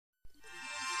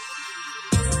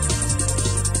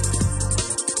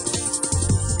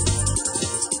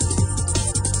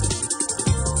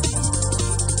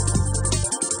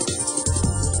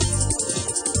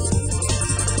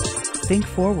Think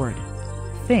forward.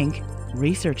 Think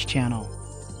Research Channel.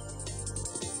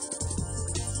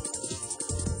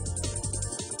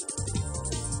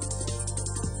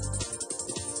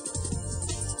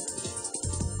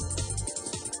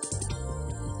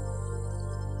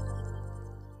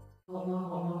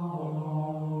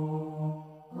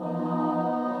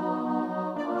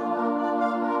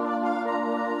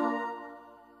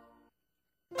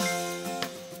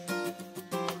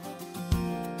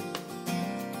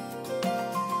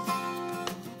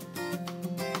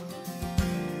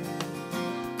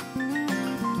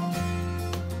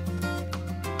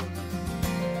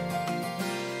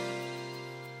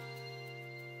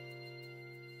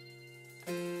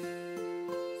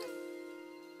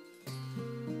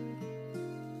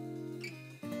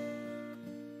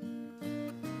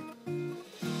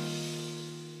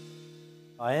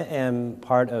 I am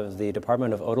part of the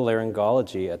Department of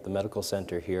Otolaryngology at the medical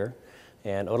center here.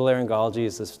 And otolaryngology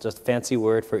is just a fancy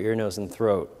word for ear, nose, and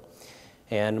throat.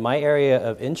 And my area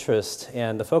of interest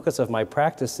and the focus of my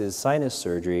practice is sinus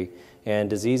surgery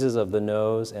and diseases of the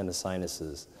nose and the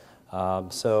sinuses.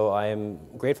 So I am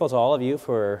grateful to all of you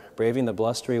for braving the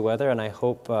blustery weather, and I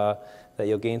hope that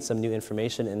you'll gain some new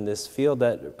information in this field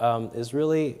that is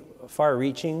really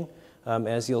far-reaching.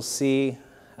 As you'll see,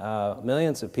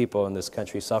 millions of people in this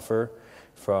country suffer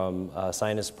from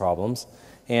sinus problems,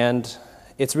 and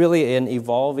it's really an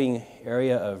evolving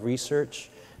area of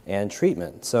research and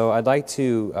treatment. So I'd like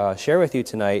to share with you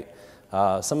tonight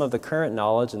some of the current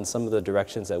knowledge and some of the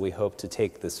directions that we hope to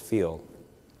take this field.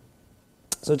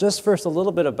 So just first, a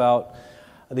little bit about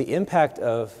the impact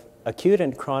of acute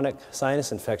and chronic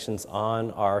sinus infections on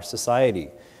our society.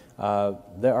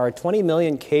 There are 20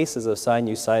 million cases of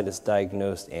sinusitis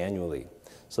diagnosed annually.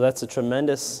 So that's a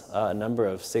tremendous number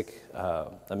of sick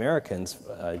Americans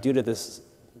due to this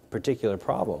particular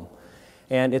problem.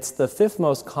 And it's the 5th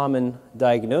most common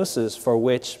diagnosis for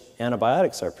which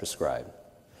antibiotics are prescribed.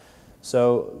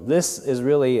 So this is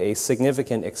really a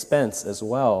significant expense as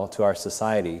well to our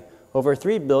society. Over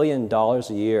 $3 billion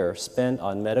a year spent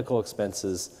on medical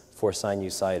expenses for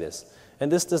sinusitis.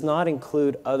 And this does not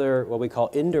include other, what we call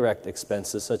indirect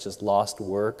expenses, such as lost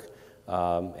work,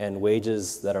 and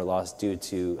wages that are lost due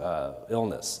to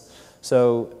illness.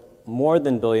 So more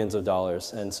than billions of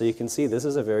dollars, and so you can see this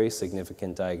is a very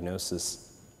significant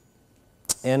diagnosis.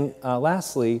 And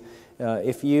lastly,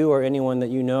 if you or anyone that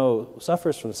you know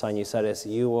suffers from sinusitis,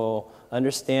 you will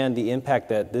understand the impact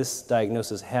that this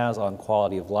diagnosis has on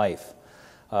quality of life.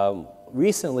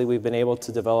 Recently, we've been able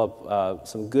to develop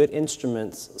some good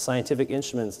instruments, scientific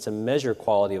instruments, to measure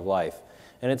quality of life.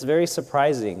 And it's very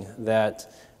surprising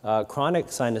that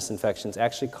chronic sinus infections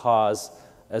actually cause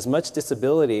as much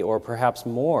disability or perhaps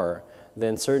more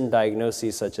than certain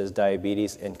diagnoses such as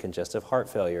diabetes and congestive heart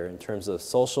failure in terms of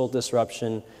social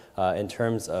disruption, in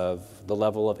terms of the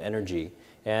level of energy.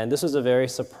 And this was a very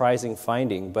surprising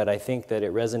finding, but I think that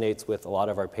it resonates with a lot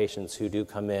of our patients who do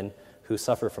come in who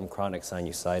suffer from chronic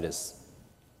sinusitis.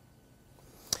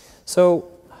 So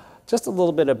just a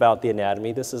little bit about the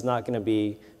anatomy. This is not going to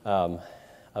be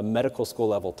a medical school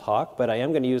level talk, but I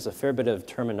am going to use a fair bit of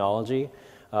terminology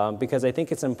because I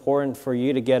think it's important for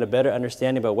you to get a better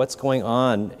understanding about what's going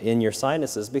on in your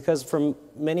sinuses, because for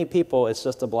many people it's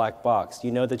just a black box.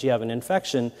 You know that you have an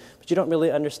infection, but you don't really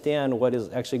understand what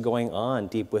is actually going on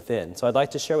deep within. So I'd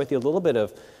like to share with you a little bit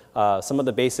of some of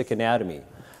the basic anatomy.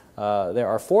 There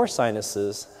are 4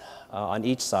 sinuses on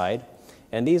each side,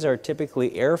 and these are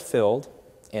typically air-filled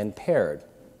and paired.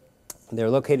 They're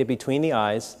located between the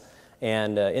eyes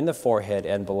and in the forehead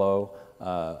and below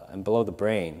the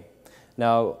brain.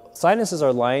 Now, sinuses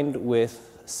are lined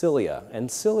with cilia, and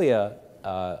cilia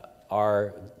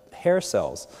are hair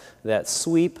cells that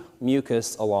sweep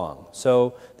mucus along.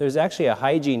 So there's actually a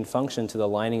hygiene function to the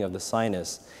lining of the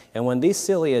sinus, and when these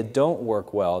cilia don't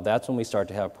work well, that's when we start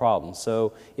to have problems.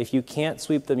 So if you can't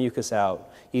sweep the mucus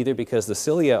out, either because the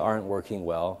cilia aren't working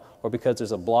well or because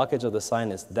there's a blockage of the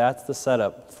sinus, that's the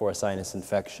setup for a sinus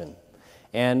infection.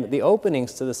 And the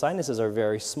openings to the sinuses are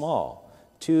very small,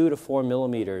 2 to 4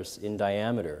 millimeters in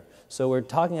diameter. So we're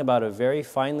talking about a very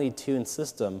finely tuned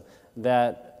system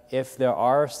that if there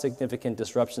are significant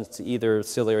disruptions to either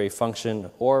ciliary function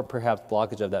or perhaps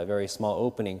blockage of that very small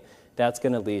opening, that's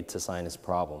going to lead to sinus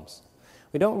problems.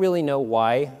 We don't really know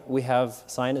why we have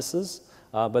sinuses,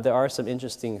 but there are some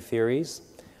interesting theories.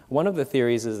 One of the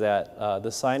theories is that the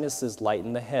sinuses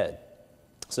lighten the head.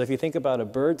 So if you think about a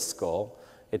bird's skull,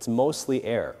 it's mostly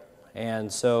air.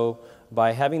 And so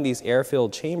by having these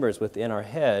air-filled chambers within our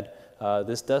head,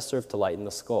 this does serve to lighten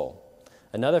the skull.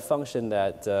 Another function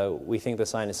that we think the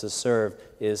sinuses serve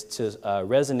is to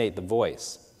resonate the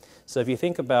voice. So if you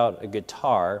think about a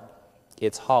guitar,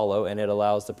 it's hollow and it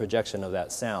allows the projection of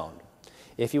that sound.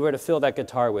 If you were to fill that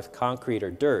guitar with concrete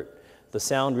or dirt, the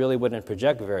sound really wouldn't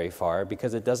project very far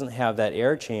because it doesn't have that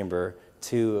air chamber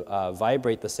to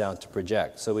vibrate the sound to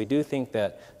project. So we do think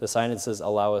that the sinuses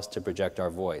allow us to project our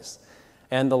voice.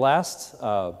 And the last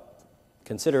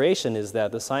consideration is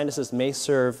that the sinuses may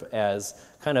serve as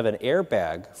kind of an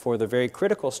airbag for the very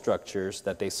critical structures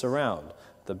that they surround,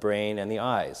 the brain and the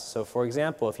eyes. So for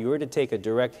example, if you were to take a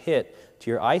direct hit to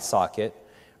your eye socket,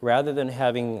 rather than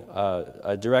having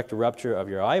a direct rupture of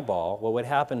your eyeball, what would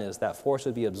happen is that force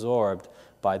would be absorbed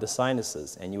by the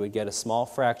sinuses, and you would get a small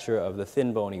fracture of the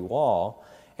thin bony wall,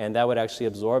 and that would actually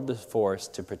absorb the force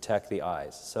to protect the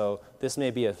eyes. So this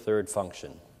may be a third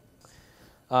function.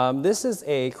 This is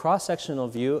a cross-sectional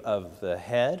view of the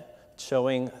head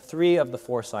showing 3 of the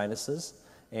 4 sinuses,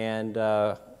 and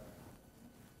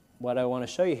what I want to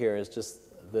show you here is just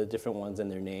the different ones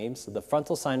and their names. So the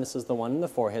frontal sinus is the one in the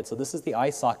forehead, so this is the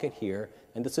eye socket here,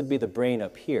 and this would be the brain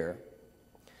up here.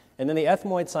 And then the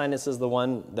ethmoid sinus is the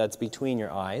one that's between your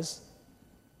eyes.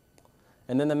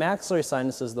 And then the maxillary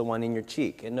sinus is the one in your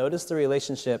cheek. And notice the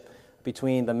relationship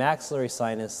between the maxillary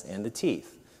sinus and the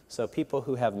teeth. So people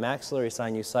who have maxillary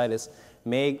sinusitis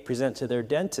may present to their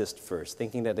dentist first,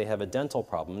 thinking that they have a dental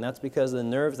problem. And that's because the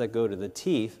nerves that go to the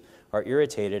teeth are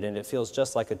irritated, and it feels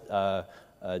just like a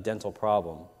dental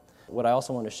problem. What I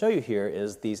also want to show you here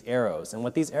is these arrows. And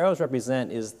what these arrows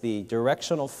represent is the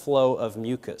directional flow of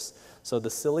mucus. So the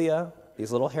cilia,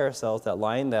 these little hair cells that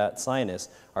line that sinus,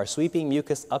 are sweeping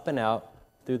mucus up and out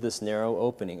through this narrow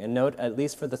opening. And note, at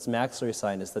least for this maxillary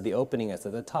sinus, that the opening is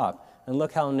at the top. And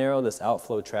look how narrow this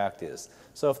outflow tract is.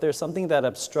 So if there's something that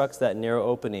obstructs that narrow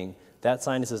opening, that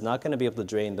sinus is not going to be able to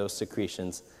drain those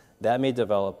secretions. That may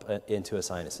develop into a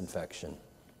sinus infection.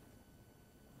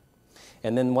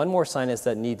 And then one more sinus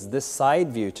that needs this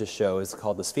side view to show is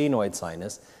called the sphenoid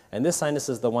sinus. And this sinus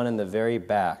is the one in the very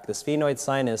back. The sphenoid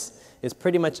sinus is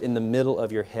pretty much in the middle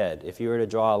of your head. If you were to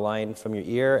draw a line from your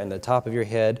ear and the top of your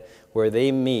head, where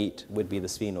they meet would be the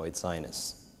sphenoid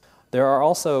sinus. There are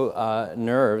also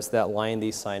nerves that line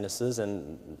these sinuses,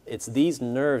 and it's these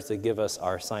nerves that give us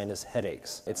our sinus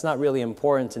headaches. It's not really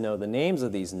important to know the names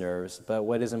of these nerves, but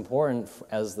what is important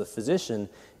as the physician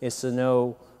is to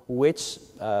know which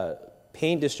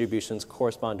pain distributions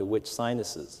correspond to which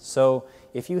sinuses. So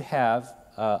if you have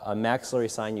a maxillary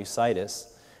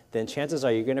sinusitis, then chances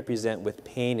are you're going to present with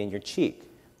pain in your cheek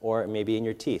or maybe in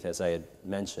your teeth, as I had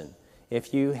mentioned.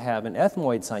 If you have an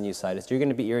ethmoid sinusitis, you're going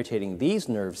to be irritating these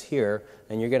nerves here,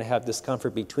 and you're going to have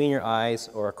discomfort between your eyes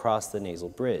or across the nasal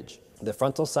bridge. The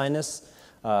frontal sinus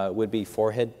would be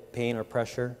forehead pain or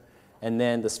pressure. And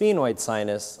then the sphenoid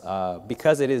sinus,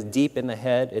 because it is deep in the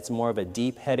head, it's more of a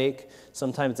deep headache.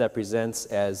 Sometimes that presents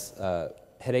as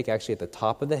headache actually at the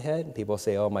top of the head. People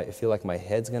say, oh, I feel like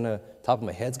top of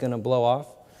my head's gonna blow off.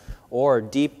 Or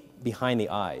deep behind the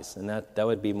eyes, and that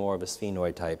would be more of a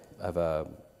sphenoid type of a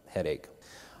headache.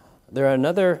 There are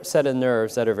another set of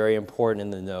nerves that are very important in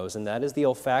the nose, and that is the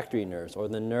olfactory nerves, or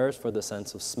the nerves for the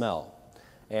sense of smell.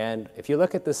 And if you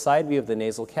look at the side view of the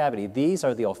nasal cavity, these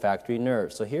are the olfactory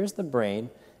nerves. So here's the brain,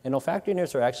 and olfactory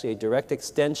nerves are actually a direct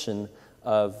extension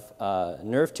of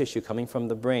nerve tissue coming from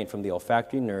the brain, from the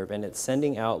olfactory nerve, and it's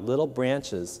sending out little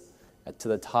branches to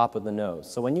the top of the nose.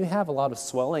 So when you have a lot of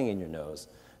swelling in your nose,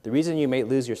 the reason you may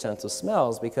lose your sense of smell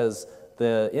is because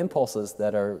the impulses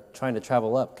that are trying to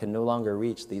travel up can no longer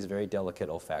reach these very delicate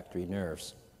olfactory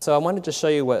nerves. So I wanted to show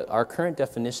you what our current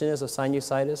definition is of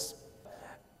sinusitis.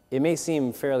 It may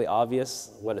seem fairly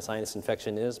obvious what a sinus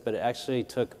infection is, but it actually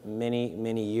took many,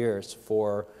 many years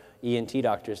for ENT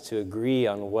doctors to agree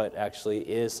on what actually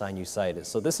is sinusitis.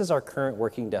 So this is our current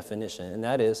working definition, and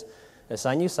that is a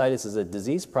sinusitis is a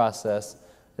disease process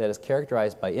that is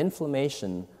characterized by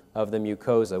inflammation of the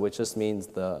mucosa, which just means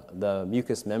the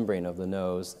mucous membrane of the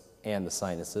nose and the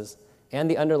sinuses, and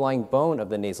the underlying bone of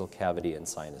the nasal cavity and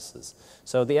sinuses.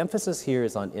 So the emphasis here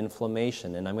is on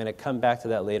inflammation, and I'm going to come back to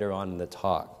that later on in the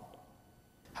talk.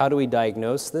 How do we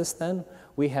diagnose this then?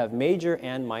 We have major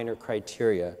and minor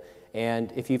criteria,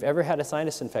 and if you've ever had a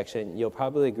sinus infection, you'll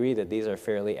probably agree that these are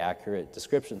fairly accurate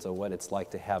descriptions of what it's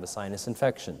like to have a sinus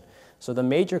infection. So the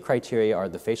major criteria are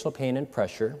the facial pain and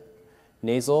pressure,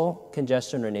 nasal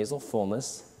congestion or nasal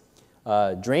fullness,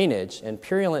 drainage, and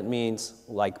purulent means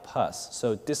like pus,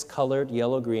 so discolored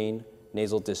yellow-green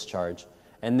nasal discharge.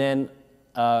 And then,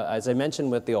 as I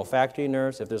mentioned with the olfactory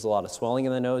nerves, if there's a lot of swelling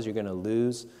in the nose, you're going to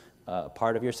lose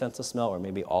part of your sense of smell or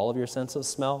maybe all of your sense of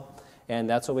smell, and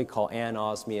that's what we call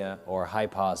anosmia or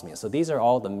hyposmia. So these are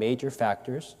all the major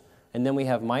factors. And then we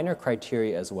have minor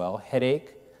criteria as well: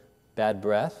 headache, bad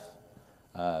breath,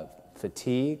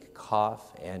 fatigue,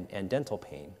 cough, and dental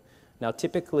pain. Now,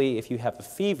 typically, if you have a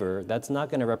fever, that's not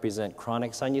going to represent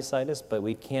chronic sinusitis, but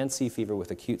we can see fever with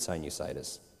acute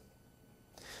sinusitis.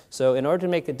 So in order to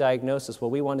make a diagnosis,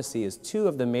 what we want to see is 2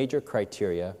 of the major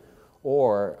criteria,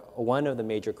 or 1 of the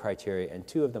major criteria and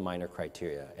 2 of the minor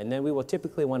criteria. And then we will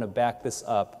typically want to back this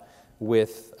up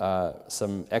with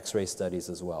some X-ray studies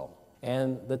as well.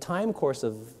 And the time course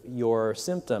of your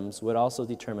symptoms would also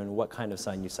determine what kind of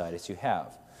sinusitis you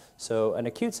have. So an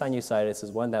acute sinusitis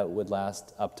is one that would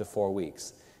last up to 4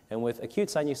 weeks. And with acute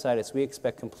sinusitis, we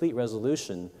expect complete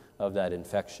resolution of that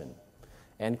infection.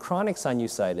 And chronic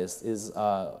sinusitis is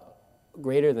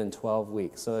greater than 12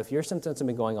 weeks. So if your symptoms have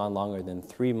been going on longer than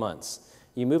 3 months,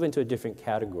 you move into a different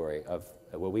category of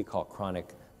what we call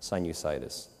chronic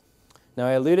sinusitis. Now,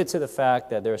 I alluded to the fact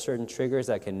that there are certain triggers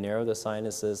that can narrow the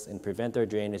sinuses and prevent their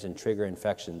drainage and trigger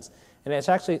infections. And it's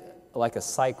actually like a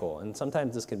cycle, and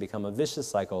sometimes this can become a vicious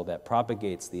cycle that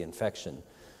propagates the infection.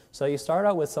 So you start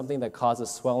out with something that causes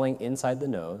swelling inside the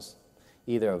nose,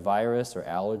 either a virus or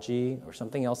allergy or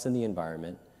something else in the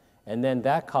environment, and then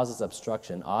that causes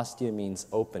obstruction. Ostia means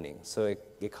opening. So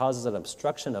it causes an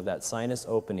obstruction of that sinus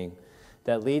opening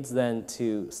that leads then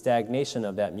to stagnation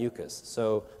of that mucus.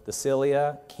 So the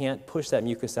cilia can't push that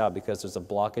mucus out because there's a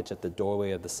blockage at the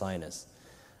doorway of the sinus.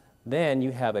 Then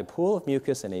you have a pool of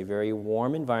mucus in a very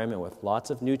warm environment with lots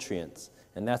of nutrients,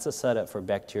 and that's a setup for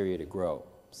bacteria to grow.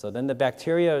 So then the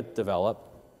bacteria develop,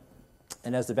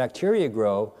 and as the bacteria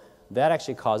grow, that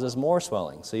actually causes more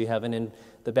swelling. So you have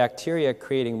the bacteria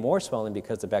creating more swelling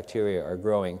because the bacteria are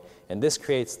growing, and this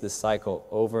creates this cycle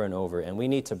over and over, and we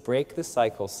need to break this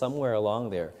cycle somewhere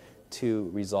along there to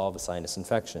resolve a sinus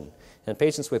infection. And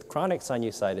patients with chronic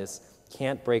sinusitis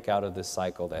can't break out of this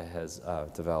cycle that has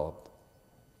developed.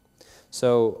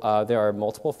 So there are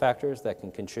multiple factors that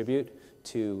can contribute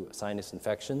to sinus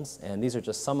infections, and these are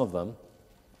just some of them.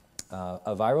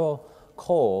 A viral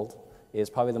cold is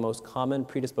probably the most common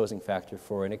predisposing factor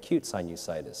for an acute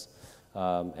sinusitis.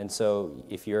 And so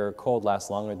if your cold lasts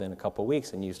longer than a couple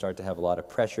weeks and you start to have a lot of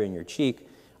pressure in your cheek,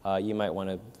 you might want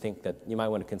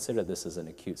to consider this as an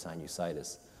acute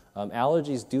sinusitis.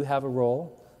 Allergies do have a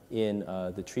role in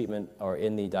the treatment or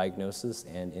in the diagnosis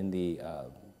and in the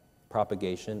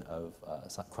propagation of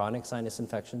chronic sinus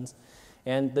infections.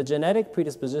 And the genetic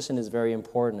predisposition is very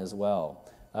important as well.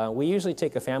 We usually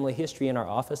take a family history in our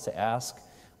office to ask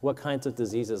what kinds of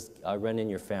diseases run in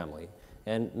your family.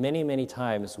 And many, many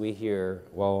times we hear,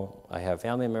 well, I have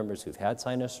family members who've had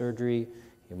sinus surgery,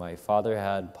 my father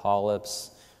had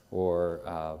polyps, or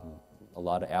a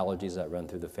lot of allergies that run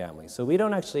through the family. So we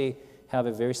don't actually have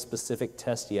a very specific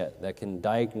test yet that can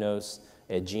diagnose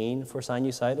a gene for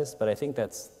sinusitis, but I think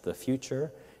that's the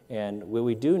future. And what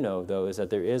we do know, though, is that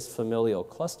there is familial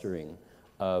clustering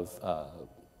of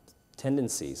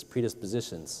tendencies,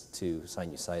 predispositions to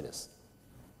sinusitis.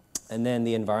 And then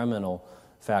the environmental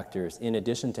factors, in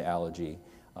addition to allergy,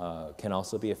 can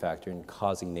also be a factor in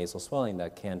causing nasal swelling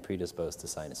that can predispose to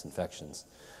sinus infections.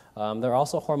 There are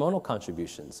also hormonal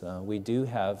contributions. We do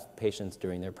have patients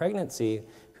during their pregnancy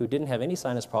who didn't have any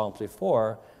sinus problems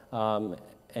before,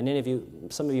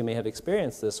 and some of you may have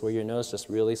experienced this, where your nose just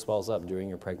really swells up during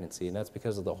your pregnancy, and that's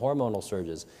because of the hormonal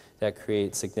surges that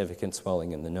create significant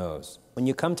swelling in the nose. When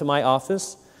you come to my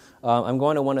office, I'm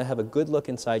going to want to have a good look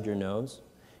inside your nose,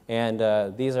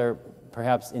 and these are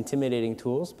perhaps intimidating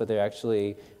tools, but they're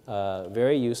actually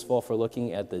very useful for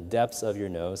looking at the depths of your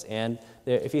nose. And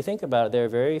if you think about it, there are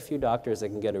very few doctors that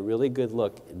can get a really good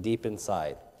look deep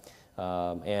inside.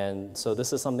 And so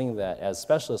this is something that, as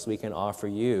specialists, we can offer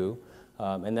you,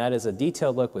 and that is a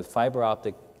detailed look with fiber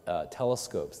optic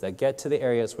telescopes that get to the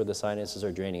areas where the sinuses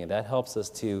are draining, and that helps us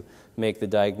to make the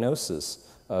diagnosis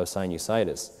of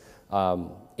sinusitis.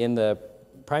 In the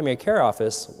primary care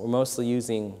office, we're mostly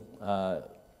using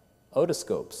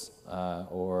otoscopes,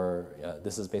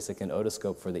 this is basically an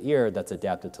otoscope for the ear that's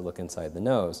adapted to look inside the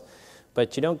nose.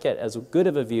 But you don't get as good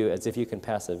of a view as if you can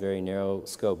pass a very narrow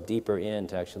scope deeper in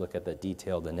to actually look at the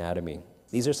detailed anatomy.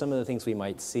 These are some of the things we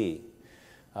might see.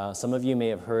 Some of you may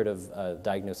have heard of a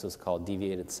diagnosis called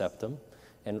deviated septum.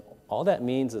 And all that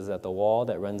means is that the wall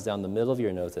that runs down the middle of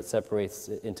your nose that separates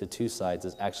it into two sides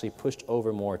is actually pushed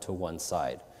over more to one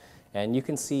side. And you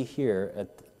can see here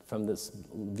from this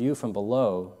view from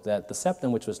below that the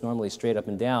septum, which was normally straight up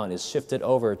and down, is shifted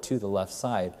over to the left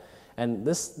side. And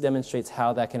this demonstrates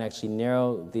how that can actually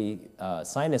narrow the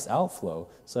sinus outflow.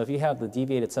 So if you have the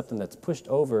deviated septum that's pushed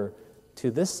over to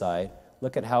this side,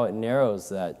 look at how it narrows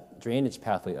that drainage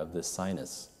pathway of this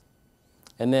sinus.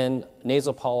 And then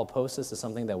nasal polyposis is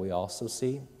something that we also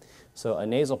see. So a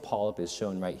nasal polyp is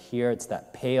shown right here. It's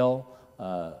that pale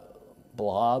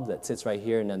blob that sits right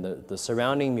here, and then the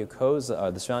surrounding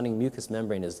mucosa, the surrounding mucous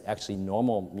membrane is actually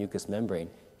normal mucous membrane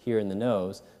here in the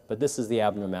nose, but this is the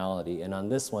abnormality, and on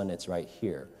this one it's right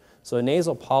here. So a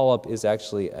nasal polyp is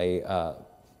actually a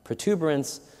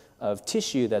protuberance of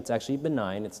tissue that's actually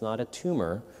benign. It's not a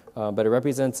tumor, but it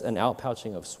represents an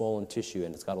outpouching of swollen tissue,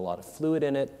 and it's got a lot of fluid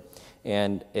in it,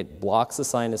 and it blocks the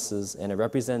sinuses, and it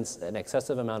represents an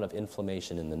excessive amount of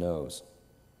inflammation in the nose.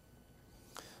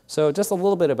 So just a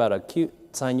little bit about acute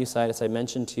sinusitis. I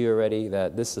mentioned to you already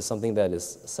that this is something that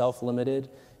is self-limited.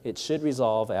 It should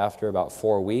resolve after about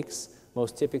 4 weeks.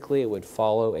 Most typically, it would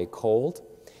follow a cold,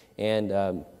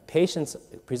 and patients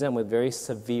present with very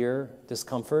severe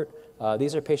discomfort.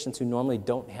 These are patients who normally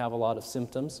don't have a lot of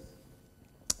symptoms,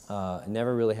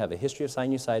 never really have a history of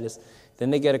sinusitis. Then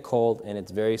they get a cold, and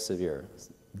it's very severe.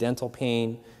 Dental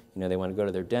pain, they want to go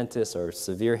to their dentist, or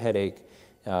severe headache,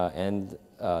 and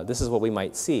this is what we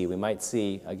might see. We might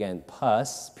see, again,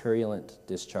 pus, purulent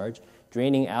discharge,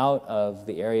 draining out of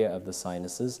the area of the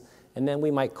sinuses, and then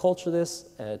we might culture this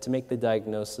to make the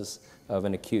diagnosis of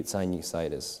an acute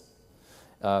sinusitis.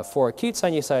 For acute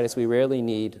sinusitis, we rarely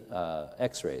need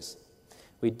x-rays.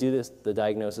 We do the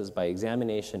diagnosis by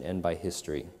examination and by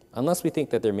history, unless we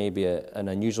think that there may be an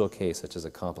unusual case, such as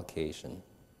a complication.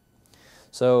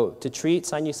 So to treat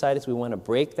sinusitis, we want to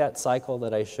break that cycle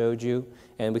that I showed you,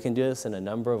 and we can do this in a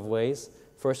number of ways.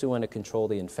 First, we want to control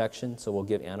the infection, so we'll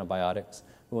give antibiotics.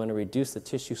 We want to reduce the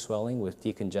tissue swelling with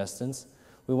decongestants.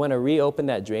 We want to reopen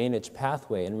that drainage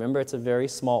pathway, and remember, it's a very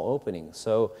small opening,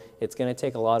 so it's going to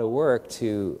take a lot of work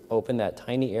to open that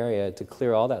tiny area to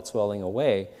clear all that swelling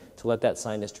away, to let that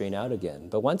sinus drain out again.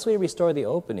 But once we restore the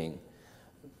opening,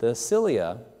 the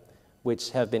cilia,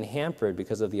 which have been hampered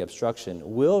because of the obstruction,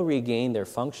 will regain their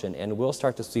function and will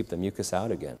start to sweep the mucus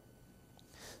out again.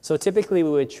 So typically we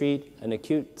would treat an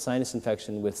acute sinus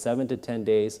infection with 7 to 10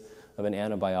 days of an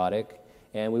antibiotic,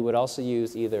 and we would also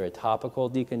use either a topical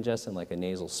decongestant like a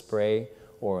nasal spray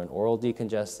or an oral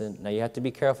decongestant. Now you have to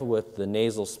be careful with the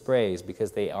nasal sprays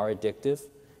because they are addictive,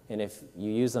 and if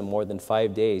you use them more than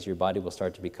 5 days, your body will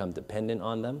start to become dependent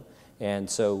on them, and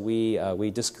so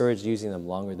we discourage using them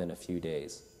longer than a few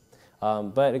days.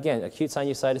 But again, acute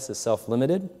sinusitis is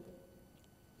self-limited,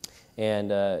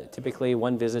 and typically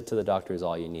 1 visit to the doctor is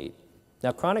all you need.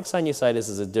 Now, chronic sinusitis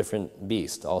is a different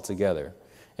beast altogether.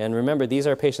 And remember, these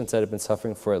are patients that have been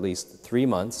suffering for at least 3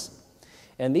 months,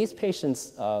 and these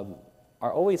patients are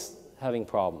always having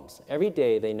problems. Every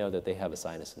day they know that they have a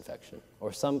sinus infection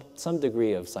or some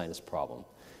degree of sinus problem.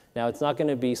 Now, it's not going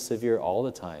to be severe all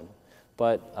the time,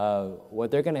 but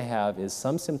what they're going to have is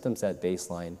some symptoms at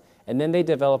baseline, and then they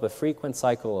develop a frequent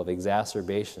cycle of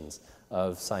exacerbations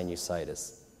of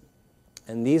sinusitis.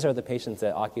 And these are the patients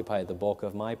that occupy the bulk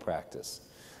of my practice.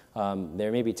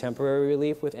 There may be temporary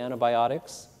relief with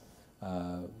antibiotics,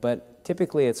 but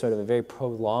typically it's sort of a very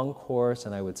prolonged course,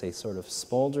 and I would say sort of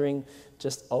smoldering,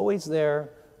 just always there,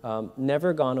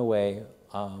 never gone away,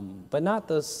 but not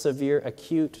the severe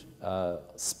acute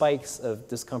spikes of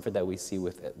discomfort that we see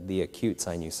with the acute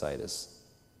sinusitis.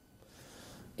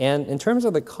 And in terms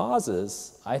of the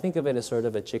causes, I think of it as sort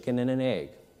of a chicken and an egg,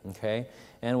 okay?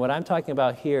 And what I'm talking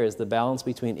about here is the balance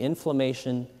between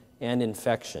inflammation and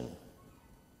infection.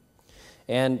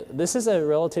 And this is a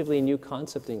relatively new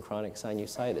concept in chronic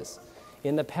sinusitis.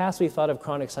 In the past, we thought of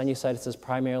chronic sinusitis as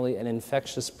primarily an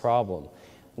infectious problem,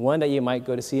 one that you might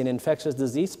go to see an infectious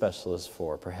disease specialist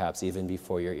for, perhaps even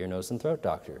before your ear, nose, and throat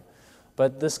doctor.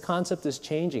 But this concept is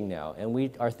changing now, and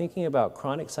we are thinking about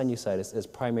chronic sinusitis as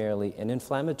primarily an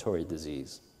inflammatory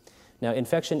disease. Now,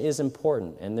 infection is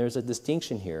important, and there's a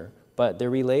distinction here, but they're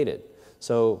related.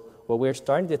 So what we're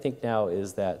starting to think now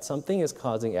is that something is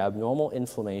causing abnormal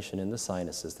inflammation in the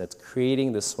sinuses that's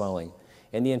creating the swelling,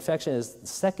 and the infection is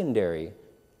secondary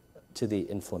to the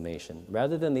inflammation,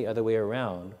 rather than the other way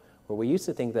around, where we used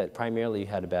to think that primarily you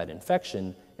had a bad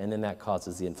infection, and then that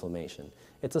causes the inflammation.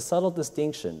 It's a subtle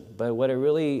distinction, but what it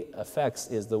really affects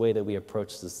is the way that we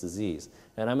approach this disease.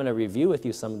 And I'm going to review with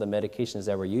you some of the medications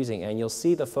that we're using, and you'll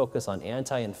see the focus on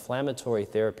anti-inflammatory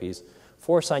therapies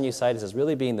for sinusitis as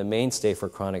really being the mainstay for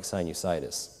chronic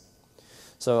sinusitis.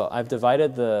 So I've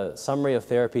divided the summary of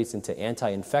therapies into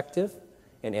anti-infective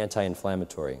and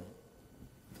anti-inflammatory.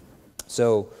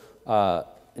 So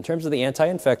in terms of the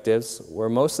anti-infectives, we're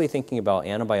mostly thinking about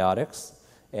antibiotics,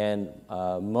 and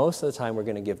most of the time we're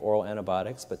going to give oral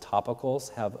antibiotics, but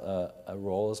topicals have a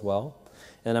role as well.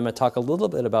 And I'm going to talk a little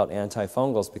bit about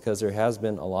antifungals because there has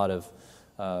been a lot of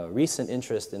recent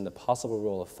interest in the possible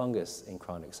role of fungus in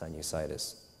chronic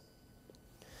sinusitis.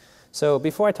 So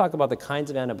before I talk about the kinds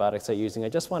of antibiotics they're using, I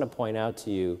just want to point out to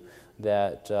you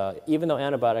that even though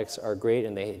antibiotics are great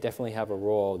and they definitely have a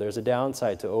role, there's a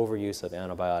downside to overuse of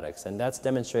antibiotics, and that's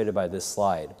demonstrated by this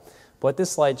slide. What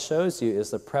this slide shows you is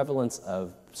the prevalence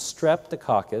of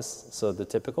streptococcus, so the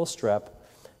typical strep,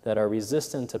 that are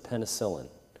resistant to penicillin.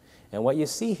 And what you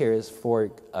see here is for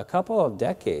a couple of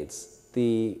decades,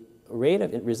 the rate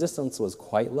of resistance was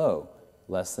quite low,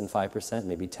 less than 5%,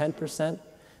 maybe 10%.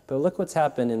 But look what's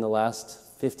happened in the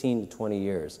last 15 to 20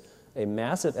 years, a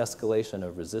massive escalation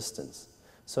of resistance.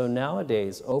 So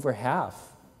nowadays, over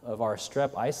half of our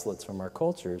strep isolates from our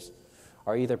cultures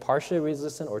are either partially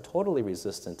resistant or totally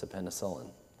resistant to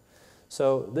penicillin.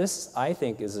 So this, I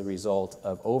think, is a result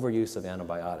of overuse of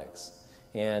antibiotics.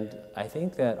 And I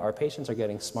think that our patients are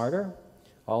getting smarter.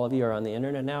 All of you are on the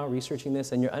internet now researching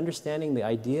this, and you're understanding the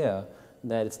idea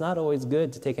that it's not always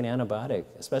good to take an antibiotic,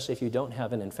 especially if you don't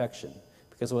have an infection.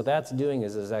 Because what that's doing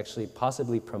is actually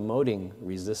possibly promoting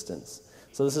resistance.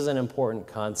 So this is an important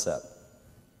concept.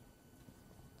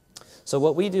 So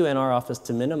what we do in our office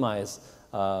to minimize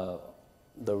our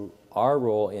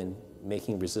role in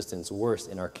making resistance worse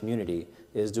in our community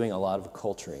is doing a lot of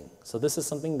culturing. So this is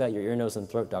something that your ear, nose, and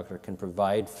throat doctor can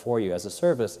provide for you as a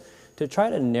service to try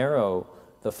to narrow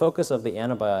the focus of the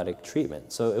antibiotic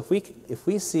treatment. So if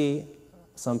we see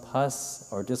some pus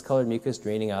or discolored mucus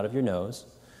draining out of your nose,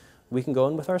 we can go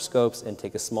in with our scopes and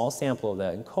take a small sample of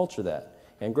that and culture that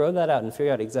and grow that out and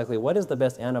figure out exactly what is the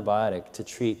best antibiotic to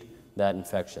treat that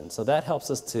infection. So that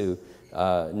helps us to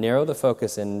narrow the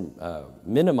focus and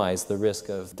minimize the risk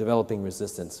of developing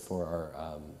resistance for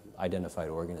our identified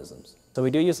organisms. So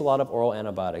we do use a lot of oral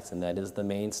antibiotics, and that is the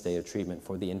mainstay of treatment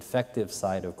for the infective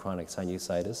side of chronic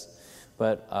sinusitis.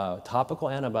 But topical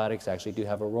antibiotics actually do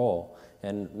have a role.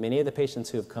 And many of the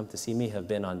patients who have come to see me have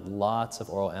been on lots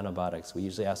of oral antibiotics. We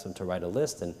usually ask them to write a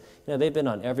list, and they've been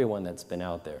on every one that's been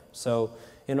out there. So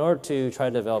in order to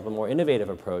try to develop a more innovative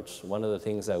approach, one of the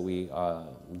things that we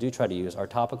do try to use are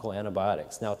topical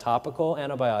antibiotics. Now, topical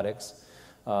antibiotics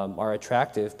are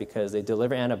attractive because they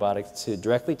deliver antibiotics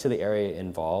directly to the area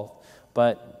involved.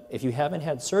 But if you haven't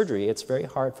had surgery, it's very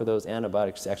hard for those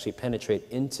antibiotics to actually penetrate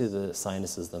into the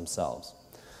sinuses themselves.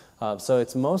 So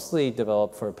it's mostly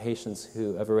developed for patients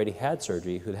who have already had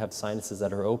surgery, who have sinuses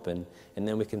that are open, and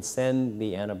then we can send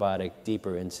the antibiotic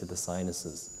deeper into the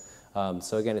sinuses.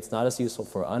 So again, it's not as useful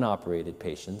for unoperated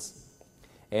patients.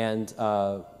 And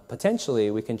potentially,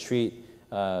 we can treat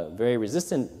very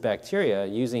resistant bacteria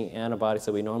using antibiotics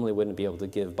that we normally wouldn't be able to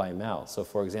give by mouth. So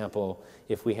for example,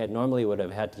 if we normally would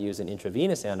have had to use an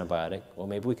intravenous antibiotic, well,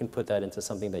 maybe we can put that into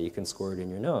something that you can squirt in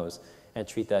your nose and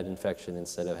treat that infection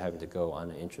instead of having to go on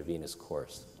an intravenous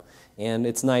course. And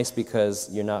it's nice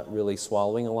because you're not really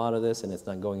swallowing a lot of this and it's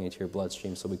not going into your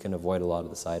bloodstream, so we can avoid a lot of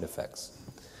the side effects.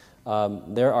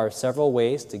 There are several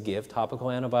ways to give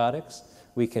topical antibiotics.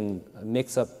 We can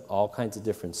mix up all kinds of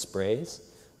different sprays.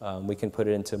 We can put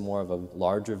it into more of a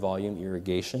larger volume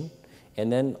irrigation.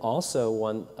 And then also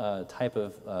one type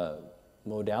of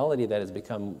modality that has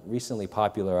become recently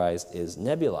popularized is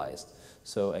nebulized.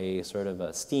 So a sort of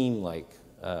a steam-like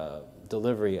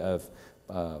delivery of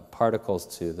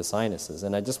particles to the sinuses.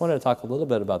 And I just wanted to talk a little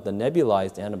bit about the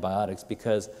nebulized antibiotics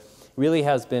because it really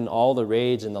has been all the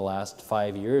rage in the last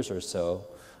 5 years or so.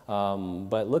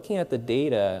 But looking at the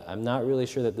data, I'm not really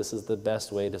sure that this is the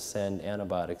best way to send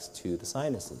antibiotics to the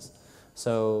sinuses.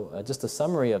 So just a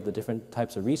summary of the different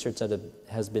types of research that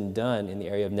has been done in the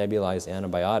area of nebulized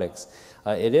antibiotics.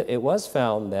 It was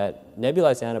found that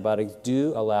nebulized antibiotics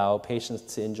do allow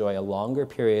patients to enjoy a longer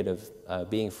period of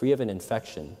being free of an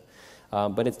infection,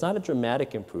 but it's not a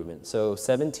dramatic improvement. So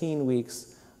 17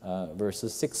 weeks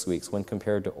versus 6 weeks when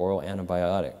compared to oral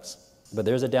antibiotics. But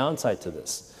there's a downside to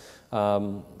this.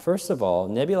 First of all,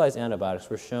 nebulized antibiotics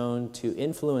were shown to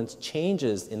influence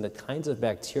changes in the kinds of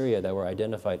bacteria that were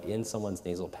identified in someone's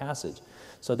nasal passage.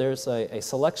 So there's a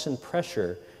selection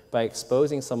pressure by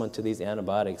exposing someone to these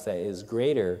antibiotics that is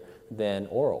greater than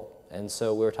oral. And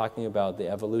so we're talking about the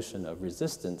evolution of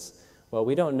resistance. Well,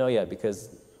 we don't know yet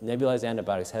because nebulized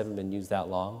antibiotics haven't been used that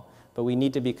long, but we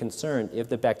need to be concerned if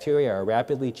the bacteria are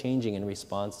rapidly changing in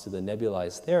response to the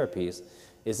nebulized therapies,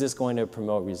 is this going to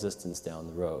promote resistance down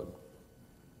the road?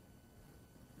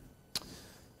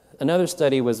 Another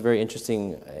study was very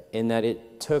interesting in that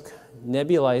it took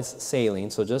nebulized saline,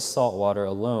 so just salt water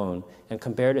alone, and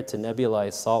compared it to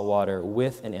nebulized salt water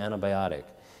with an antibiotic.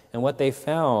 And what they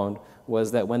found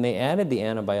was that when they added the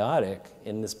antibiotic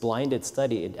in this blinded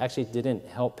study, it actually didn't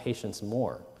help patients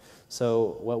more.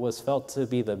 So what was felt to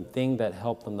be the thing that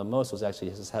helped them the most was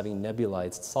actually just having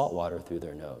nebulized salt water through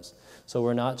their nose. So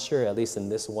we're not sure, at least in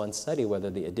this one study, whether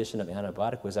the addition of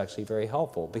antibiotic was actually very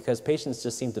helpful, because patients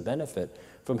just seem to benefit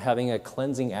from having a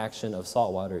cleansing action of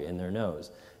salt water in their nose.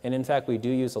 And in fact, we do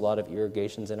use a lot of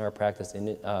irrigations in our practice,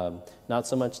 not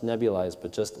so much nebulized,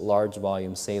 but just large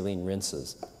volume saline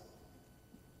rinses.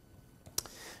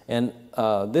 And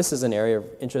this is an area of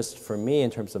interest for me in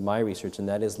terms of my research, and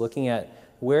that is looking at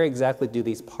where exactly do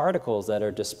these particles that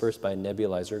are dispersed by a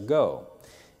nebulizer go.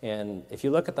 And if you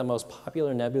look at the most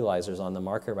popular nebulizers on the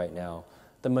market right now,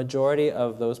 the majority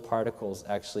of those particles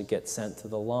actually get sent to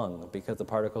the lung because the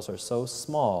particles are so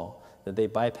small that they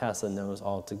bypass the nose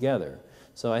altogether.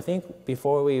 So I think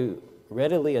before we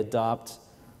readily adopt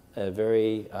a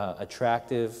very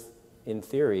attractive, in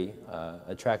theory,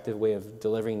 attractive way of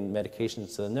delivering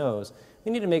medications to the nose,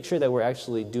 we need to make sure that we're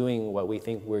actually doing what we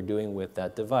think we're doing with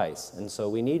that device. And so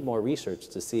we need more research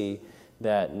to see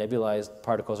that nebulized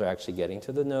particles are actually getting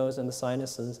to the nose and the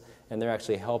sinuses, and they're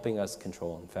actually helping us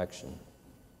control infection.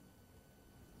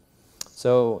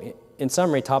 So in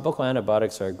summary, topical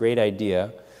antibiotics are a great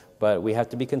idea, but we have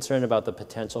to be concerned about the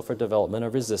potential for development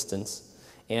of resistance.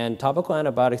 And topical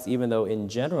antibiotics, even though in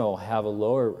general have a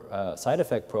lower side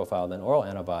effect profile than oral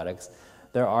antibiotics,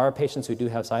 there are patients who do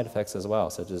have side effects as well,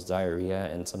 such as diarrhea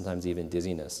and sometimes even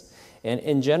dizziness. And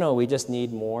in general, we just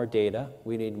need more data.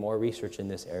 We need more research in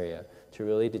this area to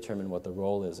really determine what the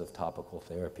role is of topical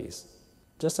therapies.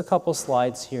 Just a couple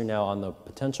slides here now on the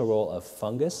potential role of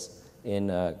fungus in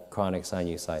chronic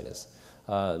sinusitis.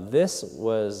 This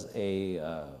was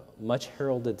a much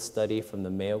heralded study from the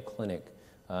Mayo Clinic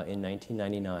in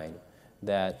 1999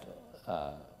 that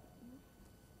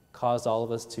caused all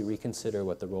of us to reconsider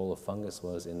what the role of fungus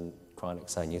was in chronic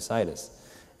sinusitis.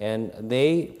 And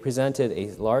they presented a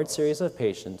large series of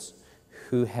patients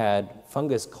who had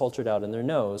fungus cultured out in their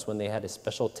nose when they had a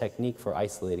special technique for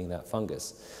isolating that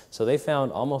fungus. So they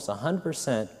found almost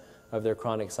 100% of their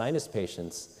chronic sinus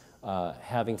patients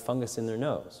having fungus in their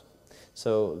nose.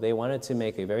 So they wanted to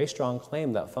make a very strong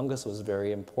claim that fungus was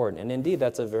very important. And indeed,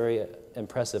 that's a very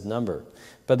impressive number.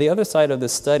 But the other side of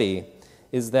this study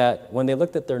is that when they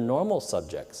looked at their normal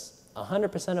subjects,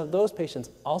 100% of those patients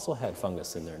also had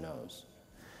fungus in their nose.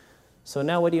 So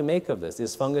now what do you make of this?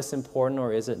 Is fungus important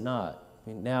or is it not?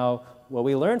 Now, what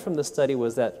we learned from the study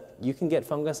was that you can get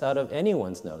fungus out of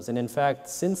anyone's nose. And in fact,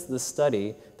 since the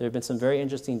study, there have been some very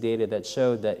interesting data that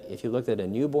showed that if you looked at a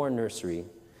newborn nursery,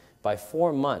 by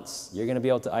 4 months, you're going to be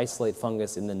able to isolate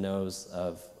fungus in the nose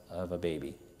of a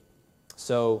baby.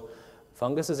 So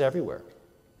fungus is everywhere.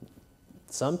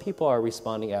 Some people are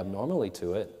responding abnormally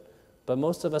to it, but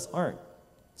most of us aren't.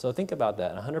 So think about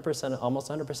that. 100%, almost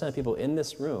 100% of people in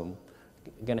this room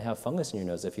are going to have fungus in your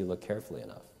nose if you look carefully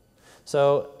enough.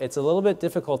 So it's a little bit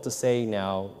difficult to say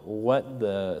now what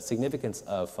the significance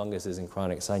of fungus is in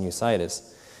chronic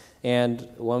sinusitis. And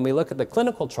when we look at the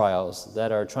clinical trials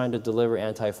that are trying to deliver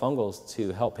antifungals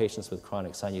to help patients with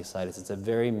chronic sinusitis, it's a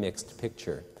very mixed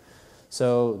picture.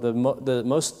 So the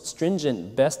most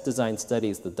stringent, best designed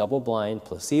studies, the double-blind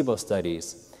placebo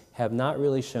studies, have not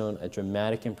really shown a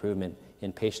dramatic improvement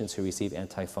in patients who receive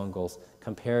antifungals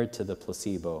compared to the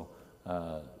placebo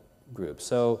group.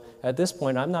 So at this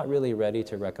point, I'm not really ready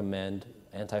to recommend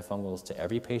antifungals to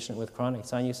every patient with chronic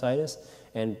sinusitis,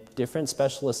 and different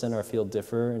specialists in our field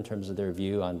differ in terms of their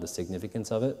view on the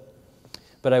significance of it.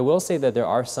 But I will say that there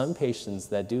are some patients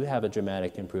that do have a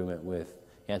dramatic improvement with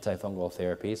antifungal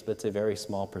therapies, but it's a very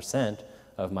small %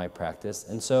 of my practice.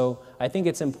 And so I think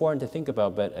it's important to think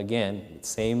about, but again,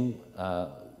 same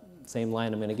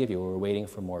line I'm going to give you, we're waiting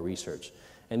for more research.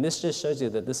 And this just shows you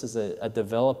that this is a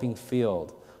developing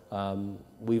field.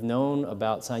 We've known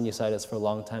about sinusitis for a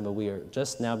long time, but we are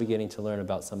just now beginning to learn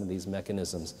about some of these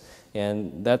mechanisms.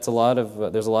 And that's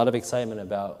there's a lot of excitement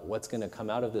about what's going to come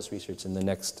out of this research in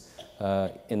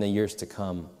the years to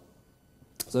come.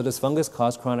 So does fungus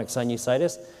cause chronic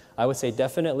sinusitis? I would say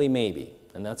definitely maybe,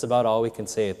 and that's about all we can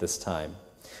say at this time.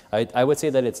 I would say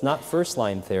that it's not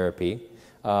first-line therapy,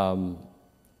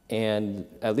 and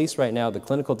at least right now, the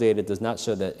clinical data does not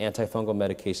show that antifungal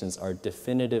medications are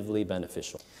definitively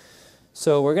beneficial.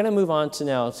 So we're going to move on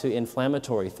now to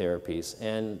inflammatory therapies.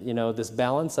 And this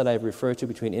balance that I've referred to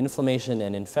between inflammation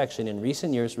and infection in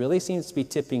recent years really seems to be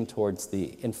tipping towards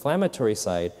the inflammatory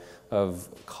side of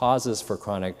causes for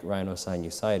chronic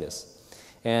rhinosinusitis.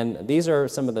 And these are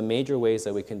some of the major ways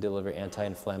that we can deliver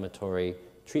anti-inflammatory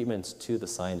treatments to the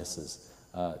sinuses.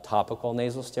 Topical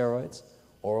nasal steroids,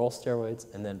 oral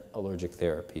steroids, and then allergic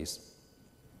therapies.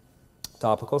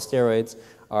 Topical steroids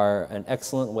are an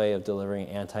excellent way of delivering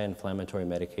anti-inflammatory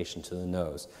medication to the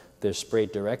nose. They're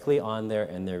sprayed directly on there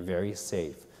and they're very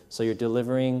safe. So you're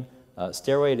delivering,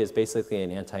 steroid is basically an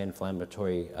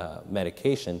anti-inflammatory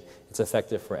medication. It's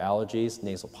effective for allergies,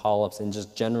 nasal polyps, and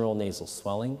just general nasal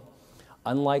swelling.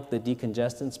 Unlike the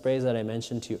decongestant sprays that I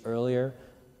mentioned to you earlier,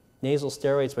 nasal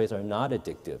steroid sprays are not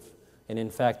addictive. And in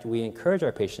fact, we encourage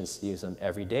our patients to use them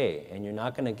every day, and you're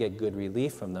not going to get good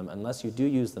relief from them unless you do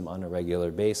use them on a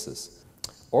regular basis.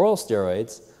 Oral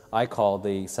steroids, I call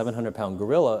the 700-pound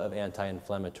gorilla of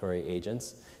anti-inflammatory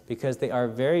agents because they are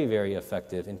very, very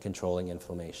effective in controlling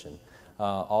inflammation.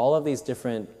 All of these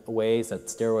different ways that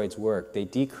steroids work, they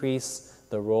decrease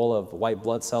the role of white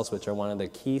blood cells, which are one of the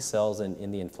key cells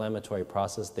in the inflammatory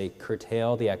process. They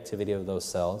curtail the activity of those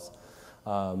cells.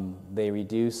 They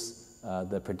reduce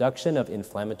the production of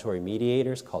inflammatory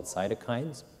mediators called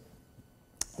cytokines.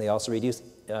 They also reduce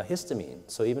histamine.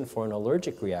 So even for an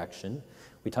allergic reaction,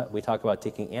 we talk about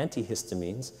taking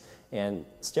antihistamines, and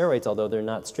steroids, although they're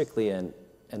not strictly an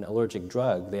allergic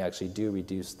drug, they actually do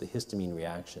reduce the histamine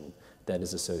reaction that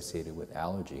is associated with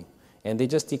allergy. And they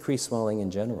just decrease swelling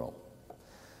in general.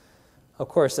 Of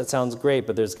course, that sounds great,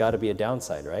 but there's got to be a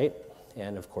downside, right?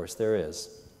 And of course there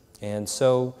is. And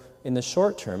so in the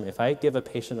short term, if I give a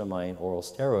patient of mine oral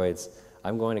steroids,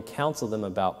 I'm going to counsel them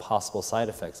about possible side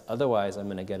effects. Otherwise, I'm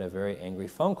going to get a very angry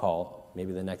phone call,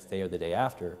 maybe the next day or the day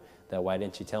after, that why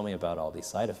didn't you tell me about all these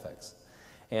side effects?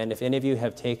 And if any of you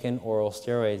have taken oral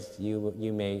steroids,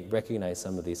 you may recognize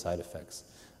some of these side effects.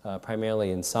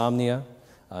 Primarily insomnia.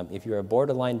 If you're a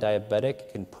borderline diabetic, it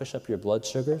can push up your blood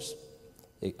sugars.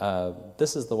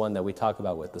 This is the one that we talk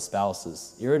about with the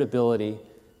spouses, irritability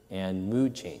and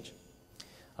mood change.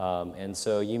 And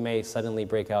so you may suddenly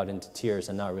break out into tears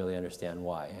and not really understand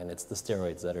why, and it's the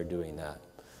steroids that are doing that.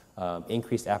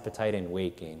 Increased appetite and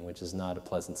weight gain, which is not a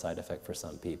pleasant side effect for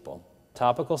some people.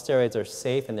 Topical steroids are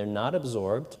safe and they're not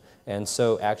absorbed, and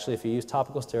so actually if you use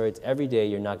topical steroids every day,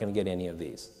 you're not going to get any of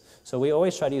these. So we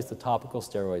always try to use the topical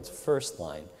steroids first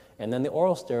line, and then the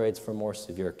oral steroids for more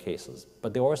severe cases.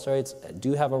 But the oral steroids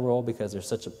do have a role because they're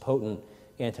such a potent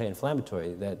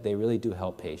anti-inflammatory that they really do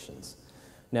help patients.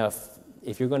 Now,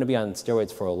 if you're going to be on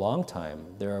steroids for a long time,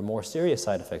 there are more serious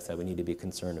side effects that we need to be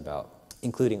concerned about,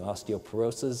 including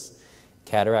osteoporosis,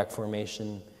 cataract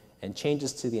formation, and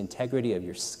changes to the integrity of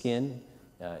your skin,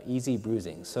 easy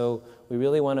bruising. So we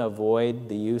really want to avoid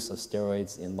the use of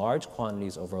steroids in large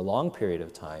quantities over a long period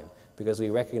of time because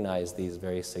we recognize these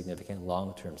very significant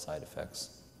long-term side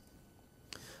effects.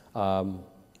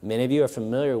 Many of you are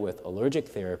familiar with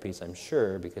allergic therapies, I'm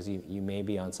sure, because you may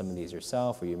be on some of these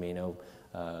yourself, or you may know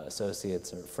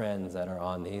associates or friends that are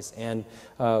on these. And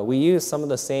we use some of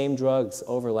the same drugs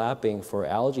overlapping for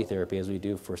allergy therapy as we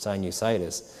do for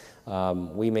sinusitis.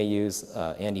 We may use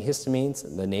antihistamines,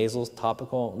 the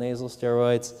topical nasal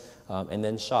steroids, and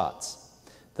then shots.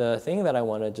 The thing that I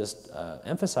want to just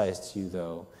emphasize to you,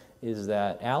 though, is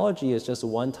that allergy is just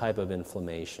one type of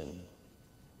inflammation.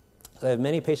 I have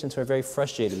many patients who are very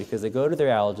frustrated because they go to their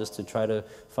allergist to try to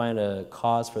find a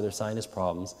cause for their sinus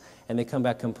problems, and they come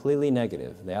back completely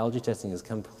negative. The allergy testing is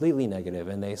completely negative,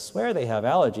 and they swear they have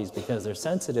allergies because they're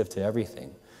sensitive to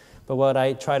everything. But what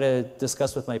I try to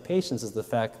discuss with my patients is the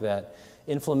fact that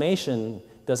inflammation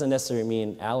doesn't necessarily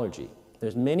mean allergy.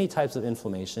 There's many types of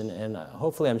inflammation, and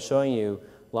hopefully I'm showing you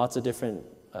lots of different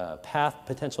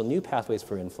potential new pathways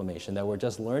for inflammation that we're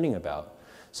just learning about.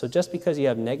 So just because you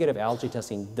have negative allergy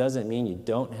testing doesn't mean you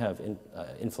don't have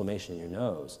inflammation in your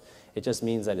nose. It just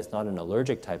means that it's not an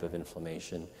allergic type of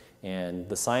inflammation, and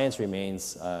the science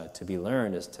remains to be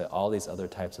learned as to all these other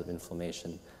types of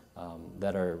inflammation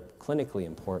that are clinically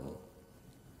important.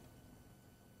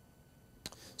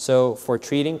 So for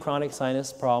treating chronic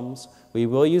sinus problems, we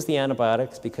will use the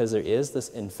antibiotics because there is this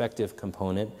infective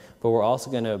component, but we're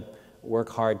also going to work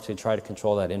hard to try to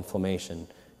control that inflammation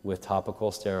with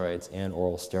topical steroids and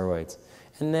oral steroids.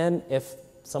 And then if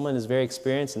someone is very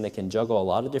experienced and they can juggle a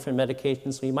lot of different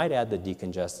medications, we might add the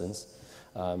decongestants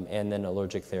and then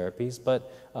allergic therapies.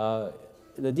 But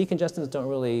the decongestants don't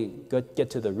really get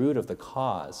to the root of the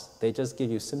cause. They just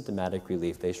give you symptomatic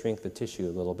relief. They shrink the tissue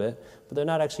a little bit, but they're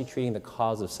not actually treating the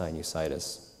cause of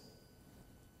sinusitis.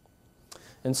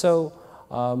 And so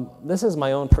this is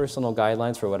my own personal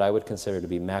guidelines for what I would consider to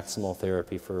be maximal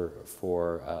therapy for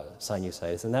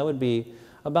sinusitis, and that would be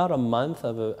about a month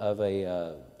of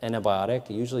a antibiotic,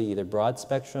 usually either broad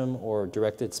spectrum or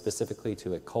directed specifically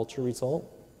to a culture result.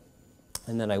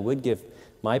 And then I would give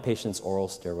my patients oral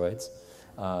steroids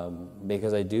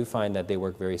because I do find that they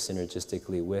work very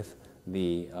synergistically with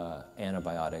the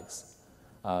antibiotics.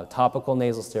 Topical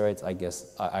nasal steroids, I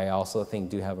guess, I also think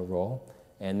do have a role.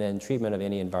 and then treatment of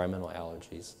any environmental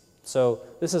allergies. So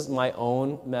this is my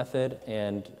own method,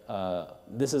 and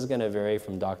this is going to vary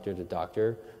from doctor to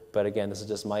doctor. But again, this is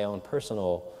just my own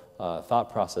personal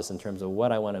thought process in terms of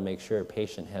what I want to make sure a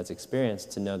patient has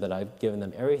experienced to know that I've given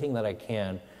them everything that I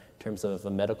can in terms of a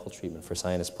medical treatment for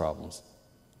sinus problems.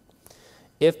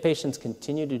 If patients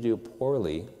continue to do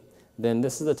poorly, then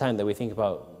this is the time that we think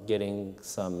about getting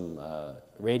some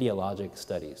radiologic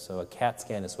studies. So a CAT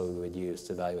scan is what we would use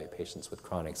to evaluate patients with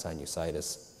chronic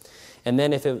sinusitis. And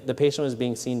then if the patient was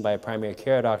being seen by a primary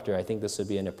care doctor, I think this would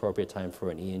be an appropriate time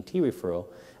for an ENT referral.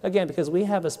 Again, because we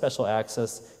have a special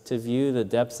access to view the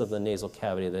depths of the nasal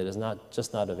cavity that is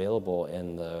not available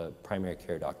in the primary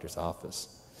care doctor's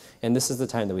office. And this is the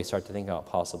time that we start to think about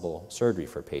possible surgery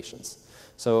for patients.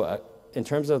 So in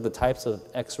terms of the types of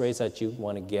x-rays that you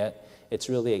want to get, it's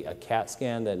really a CAT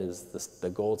scan that is the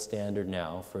gold standard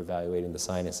now for evaluating the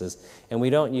sinuses. And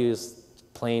we don't use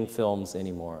plain films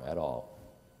anymore at all.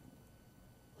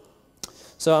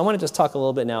 So I want to just talk a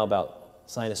little bit now about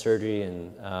sinus surgery,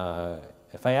 and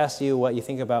if I ask you what you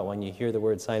think about when you hear the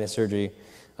word sinus surgery,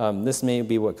 this may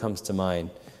be what comes to mind.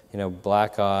 You know,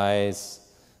 black eyes,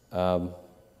 kind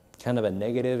of a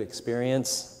negative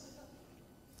experience.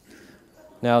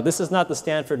 Now, this is not the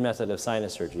Stanford method of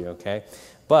sinus surgery, okay?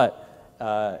 But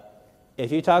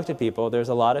if you talk to people, there's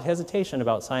a lot of hesitation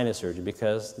about sinus surgery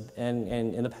because, and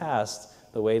in the past,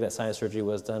 the way that sinus surgery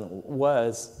was done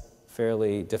was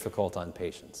fairly difficult on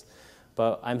patients.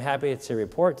 But I'm happy to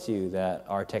report to you that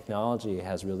our technology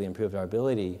has really improved our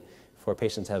ability for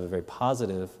patients to have a very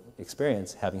positive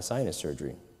experience having sinus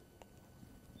surgery.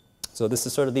 So this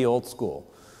is sort of the old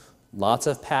school. Lots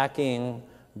of packing,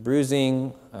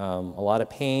 bruising, a lot of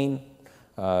pain.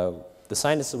 The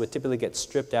sinuses would typically get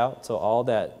stripped out, so all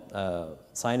that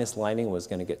sinus lining was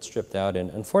going to get stripped out, and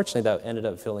unfortunately that ended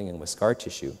up filling in with scar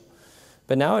tissue.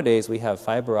 But nowadays we have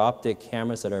fiber optic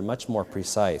cameras that are much more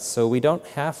precise, so we don't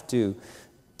have to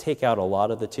take out a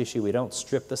lot of the tissue. We don't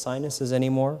strip the sinuses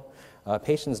anymore.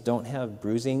 Patients don't have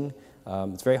bruising.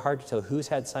 It's very hard to tell who's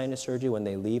had sinus surgery when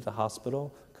they leave the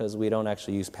hospital because we don't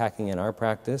actually use packing in our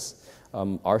practice.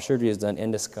 Our surgery is done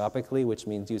endoscopically, which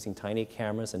means using tiny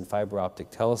cameras and fiber optic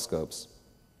telescopes.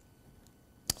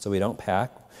 So we don't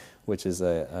pack, which is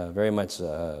very much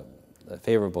a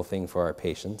favorable thing for our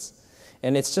patients.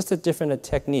 And it's just a different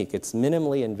technique. It's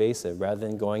minimally invasive rather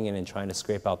than going in and trying to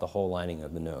scrape out the whole lining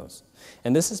of the nose.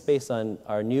 And this is based on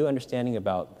our new understanding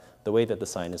about the way that the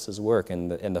sinuses work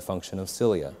and the function of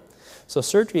cilia. So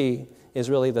surgery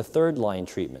is really the third line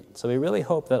treatment. So we really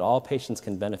hope that all patients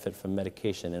can benefit from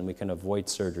medication and we can avoid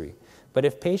surgery. But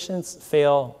if patients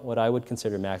fail what I would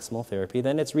consider maximal therapy,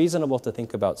 then it's reasonable to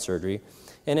think about surgery.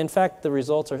 And in fact, the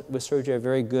results with surgery are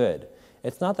very good.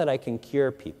 It's not that I can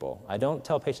cure people. I don't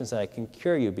tell patients that I can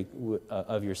cure you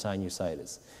of your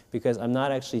sinusitis because I'm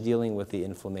not actually dealing with the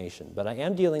inflammation. But I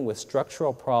am dealing with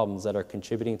structural problems that are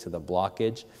contributing to the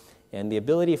blockage and the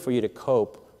ability for you to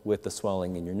cope with the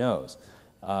swelling in your nose.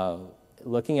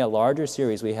 Looking at larger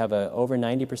series, we have over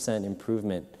 90%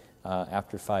 improvement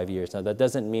after 5 years. Now, that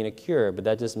doesn't mean a cure, but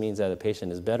that just means that a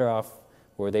patient is better off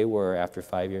where they were after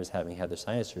 5 years having had their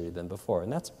sinus surgery than before.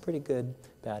 And that's a pretty good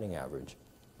batting average.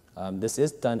 This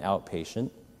is done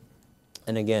outpatient,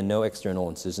 and again, no external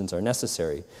incisions are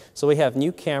necessary. So we have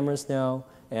new cameras now,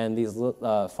 and these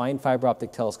fine fiber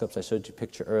optic telescopes I showed you a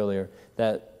picture earlier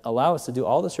that allow us to do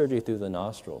all the surgery through the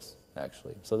nostrils,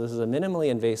 actually. So this is a minimally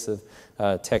invasive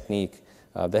technique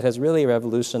that has really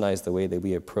revolutionized the way that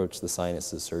we approach the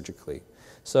sinuses surgically.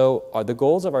 So the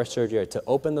goals of our surgery are to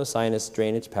open those sinus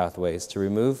drainage pathways, to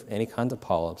remove any kinds of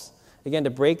polyps, again, to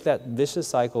break that vicious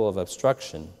cycle of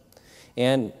obstruction.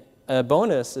 And a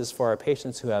bonus is for our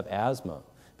patients who have asthma,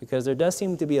 because there does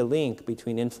seem to be a link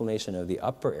between inflammation of the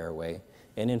upper airway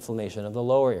and inflammation of the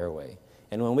lower airway.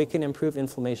 And when we can improve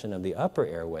inflammation of the upper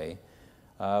airway,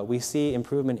 we see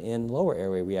improvement in lower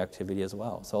airway reactivity as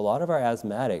well. So a lot of our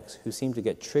asthmatics who seem to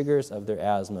get triggers of their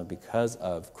asthma because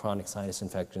of chronic sinus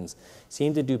infections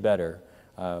seem to do better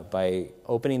by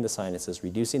opening the sinuses,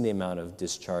 reducing the amount of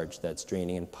discharge that's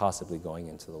draining and possibly going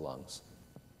into the lungs.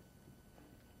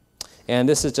 And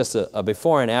this is just a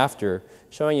before and after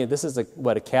showing you this is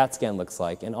what a CAT scan looks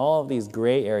like. And all of these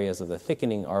gray areas of the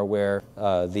thickening are where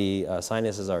the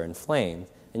sinuses are inflamed.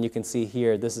 And you can see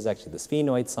here, this is actually the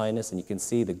sphenoid sinus, and you can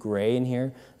see the gray in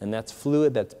here, and that's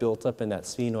fluid that's built up in that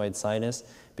sphenoid sinus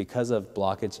because of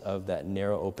blockage of that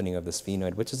narrow opening of the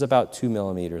sphenoid, which is about 2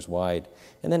 millimeters wide.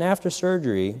 And then after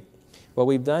surgery, what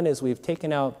we've done is we've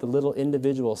taken out the little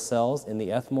individual cells in the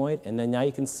ethmoid, and then now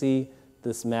you can see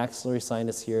this maxillary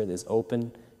sinus here is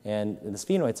open, and the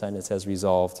sphenoid sinus has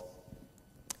resolved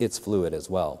its fluid as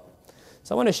well.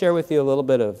 So I want to share with you a little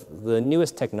bit of the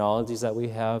newest technologies that we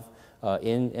have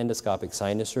in endoscopic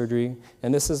sinus surgery.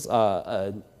 And this is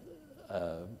a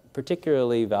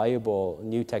particularly valuable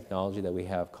new technology that we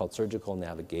have called surgical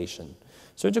navigation.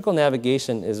 Surgical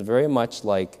navigation is very much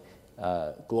like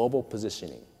global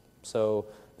positioning. So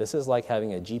this is like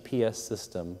having a GPS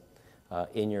system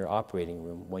in your operating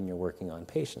room when you're working on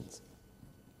patients.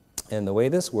 And the way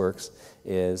this works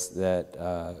is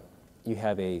that you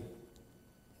have a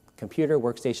computer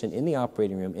workstation in the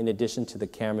operating room in addition to the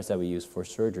cameras that we use for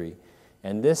surgery.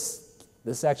 And this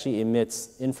actually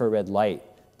emits infrared light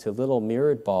to little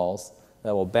mirrored balls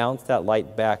that will bounce that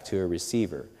light back to a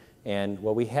receiver. And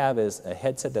what we have is a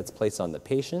headset that's placed on the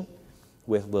patient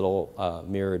with little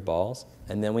mirrored balls.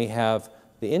 And then we have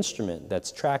the instrument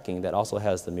that's tracking that also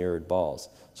has the mirrored balls.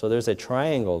 So there's a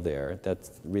triangle there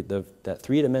that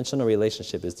three-dimensional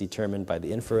relationship is determined by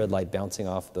the infrared light bouncing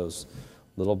off those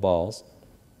little balls.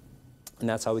 And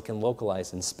that's how we can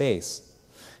localize in space.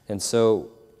 And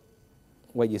so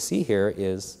what you see here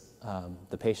is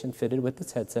the patient fitted with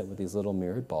this headset with these little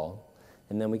mirrored balls.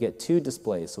 And then we get two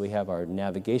displays. So we have our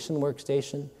navigation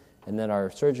workstation and then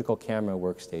our surgical camera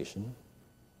workstation.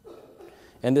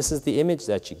 And this is the image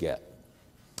that you get.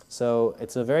 So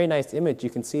it's a very nice image. You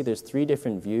can see there's three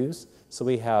different views. So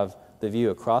we have the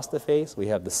view across the face, we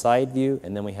have the side view,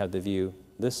 and then we have the view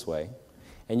this way.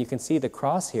 And you can see the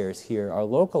crosshairs here are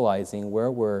localizing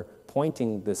where we're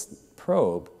pointing this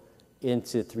probe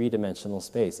into three-dimensional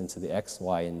space, into the X,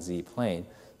 Y, and Z plane.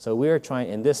 So we're trying,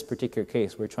 in this particular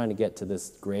case, we're trying to get to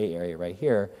this gray area right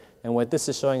here. And what this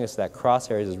is showing us that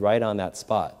crosshairs is right on that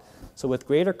spot. So with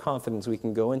greater confidence, we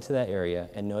can go into that area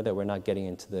and know that we're not getting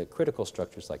into the critical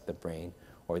structures like the brain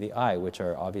or the eye, which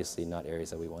are obviously not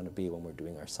areas that we want to be when we're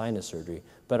doing our sinus surgery,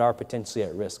 but are potentially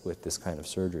at risk with this kind of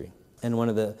surgery. And one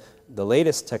of the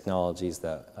latest technologies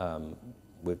that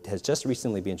has just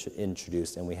recently been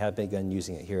introduced, and we have begun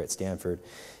using it here at Stanford,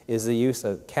 is the use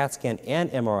of CAT scan and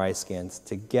MRI scans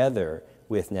together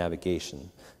with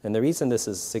navigation. And the reason this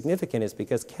is significant is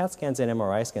because CAT scans and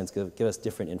MRI scans give us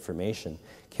different information.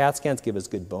 CAT scans give us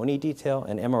good bony detail,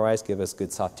 and MRIs give us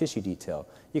good soft tissue detail.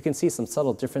 You can see some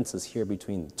subtle differences here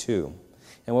between the two.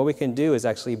 And what we can do is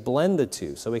actually blend the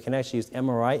two. So we can actually use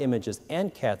MRI images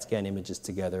and CAT scan images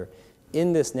together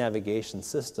in this navigation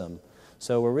system.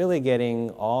 So we're really getting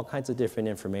all kinds of different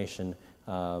information,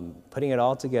 putting it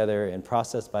all together and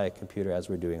processed by a computer as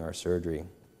we're doing our surgery.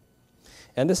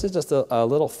 And this is just a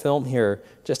little film here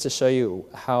just to show you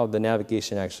how the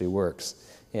navigation actually works.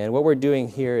 And what we're doing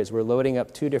here is we're loading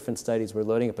up two different studies. We're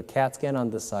loading up a CAT scan on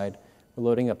this side, we're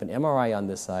loading up an MRI on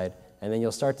this side, and then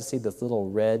you'll start to see this little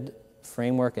red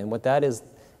framework. And what that is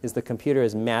the computer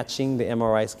is matching the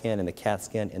MRI scan and the CAT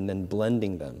scan and then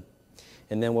blending them.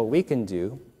 And then what we can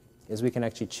do is we can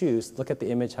actually choose, look at the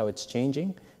image, how it's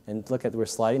changing, and look at, we're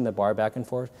sliding the bar back and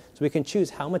forth. So we can choose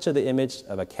how much of the image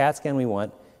of a CAT scan we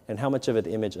want and how much of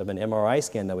the image of an MRI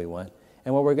scan that we want.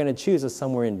 And what we're going to choose is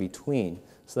somewhere in between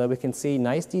so that we can see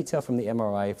nice detail from the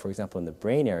MRI, for example, in the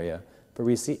brain area, but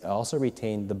we also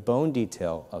retain the bone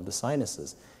detail of the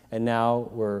sinuses. And now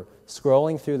we're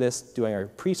scrolling through this, doing our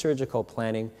pre-surgical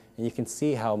planning, and you can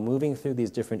see how moving through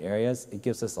these different areas, it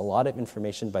gives us a lot of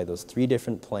information by those three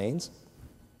different planes.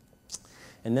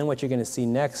 And then what you're going to see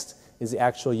next is the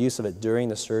actual use of it during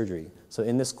the surgery. So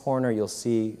in this corner, you'll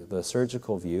see the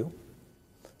surgical view.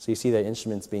 So you see the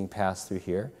instruments being passed through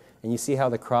here. And you see how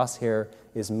the crosshair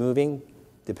is moving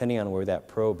depending on where that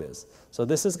probe is. So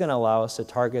this is going to allow us to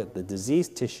target the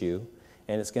diseased tissue,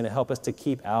 and it's going to help us to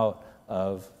keep out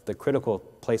of the critical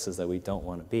places that we don't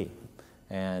want to be.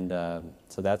 And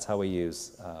so that's how we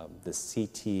use this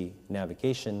CT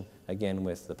navigation, again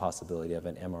with the possibility of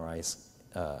an MRI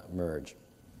merge.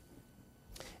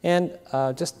 And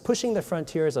just pushing the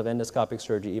frontiers of endoscopic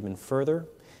surgery even further,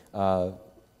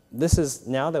 this is,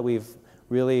 now that we've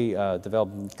really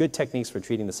developed good techniques for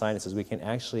treating the sinuses, we can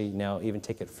actually now even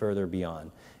take it further beyond.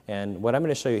 And what I'm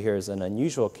going to show you here is an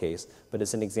unusual case, but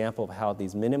it's an example of how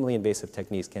these minimally invasive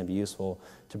techniques can be useful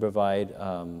to provide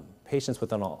patients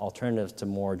with an alternative to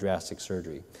more drastic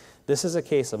surgery. This is a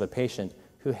case of a patient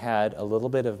who had a little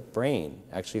bit of brain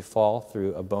actually fall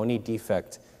through a bony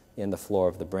defect in the floor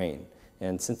of the brain.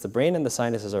 And since the brain and the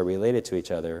sinuses are related to each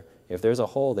other, if there's a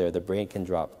hole there, the brain can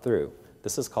drop through.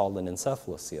 This is called an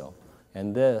encephalocele.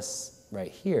 And this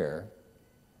right here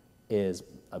is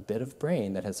a bit of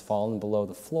brain that has fallen below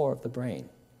the floor of the brain.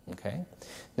 Okay?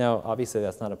 Now, obviously,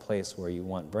 that's not a place where you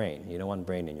want brain. You don't want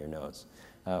brain in your nose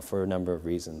for a number of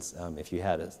reasons. If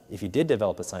you did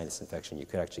develop a sinus infection, you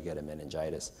could actually get a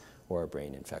meningitis or a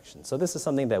brain infection. So this is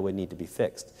something that would need to be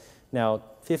fixed. Now,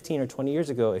 15 or 20 years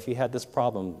ago, if you had this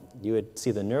problem, you would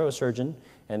see the neurosurgeon,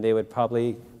 and they would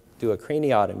probably do a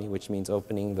craniotomy, which means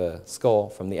opening the skull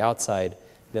from the outside,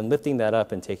 then lifting that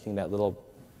up and taking that little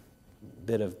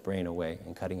bit of brain away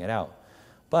and cutting it out.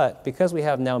 But because we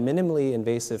have now minimally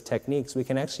invasive techniques, we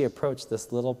can actually approach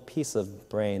this little piece of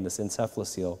brain, this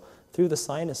encephalocele, through the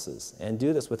sinuses and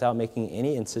do this without making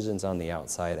any incisions on the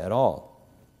outside at all.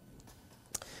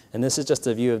 And this is just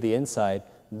a view of the inside.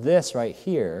 This right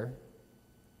here,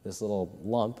 this little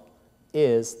lump,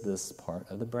 is this part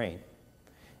of the brain.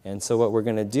 And so what we're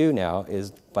going to do now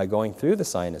is, by going through the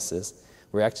sinuses,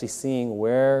 we're actually seeing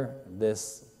where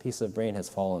this piece of brain has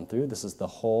fallen through. This is the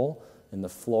hole in the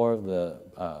floor of the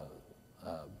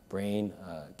brain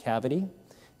cavity.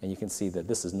 And you can see that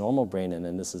this is normal brain, and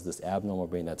then this is this abnormal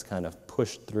brain that's kind of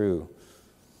pushed through.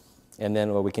 And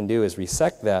then what we can do is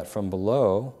resect that from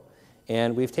below,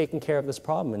 and we've taken care of this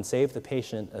problem and saved the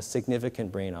patient a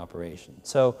significant brain operation.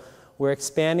 So we're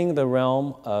expanding the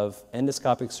realm of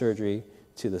endoscopic surgery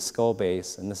to the skull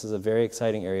base, and this is a very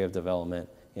exciting area of development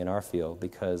in our field,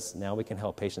 because now we can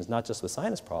help patients not just with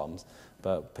sinus problems,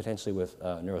 but potentially with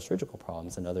neurosurgical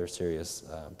problems and other serious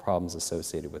problems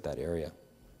associated with that area.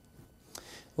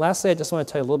 Lastly, I just want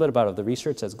to tell you a little bit about the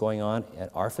research that's going on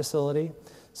at our facility.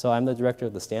 So I'm the director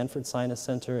of the Stanford Sinus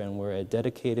Center, and we're a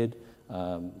dedicated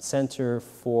center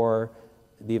for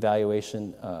the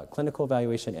evaluation, clinical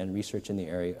evaluation and research in the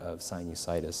area of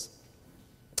sinusitis.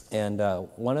 And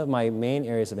one of my main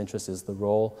areas of interest is the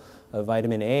role of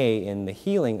vitamin A in the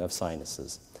healing of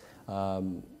sinuses.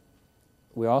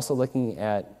 We're also looking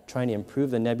at trying to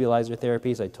improve the nebulizer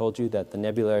therapies. I told you that the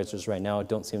nebulizers right now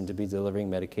don't seem to be delivering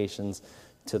medications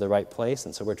to the right place,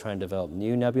 and so we're trying to develop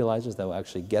new nebulizers that will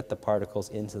actually get the particles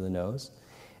into the nose.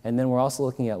 And then we're also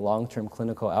looking at long-term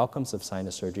clinical outcomes of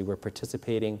sinus surgery. We're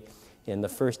participating in the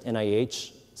first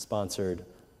NIH-sponsored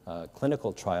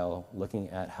clinical trial looking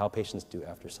at how patients do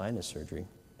after sinus surgery.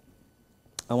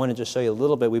 I want to just show you a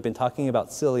little bit. We've been talking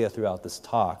about cilia throughout this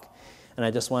talk, and I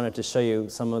just wanted to show you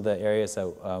some of the areas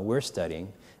that we're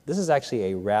studying. This is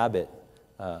actually a rabbit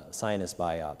sinus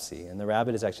biopsy, and the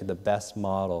rabbit is actually the best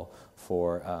model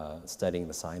for studying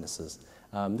the sinuses.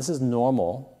 This is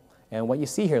normal, and what you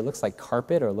see here looks like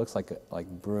carpet, or looks like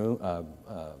broom,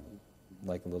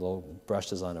 like little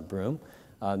brushes on a broom.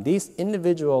 These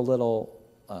individual little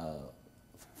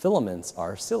filaments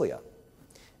are cilia.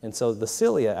 And so the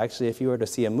cilia, actually, if you were to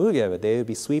see a movie of it, they would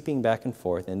be sweeping back and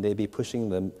forth, and they'd be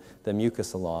pushing the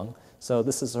mucus along. So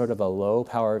this is sort of a low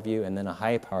power view and then a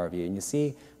high power view. And you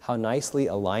see how nicely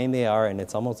aligned they are, and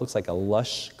it almost looks like a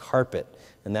lush carpet,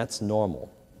 and that's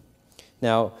normal.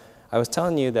 Now, I was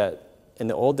telling you that in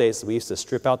the old days, we used to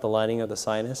strip out the lining of the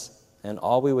sinus, and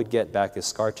all we would get back is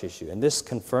scar tissue, and this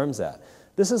confirms that.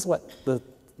 This is what the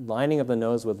lining of the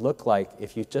nose would look like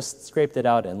if you just scraped it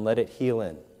out and let it heal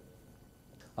in.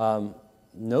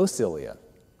 No cilia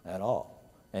at all.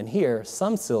 And here,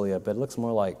 some cilia, but it looks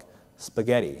more like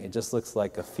spaghetti. It just looks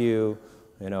like a few,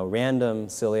 random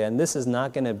cilia, and this is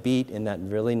not going to beat in that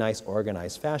really nice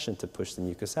organized fashion to push the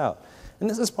mucus out. And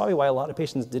this is probably why a lot of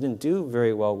patients didn't do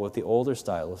very well with the older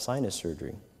style of sinus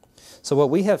surgery. So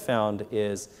what we have found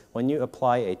is when you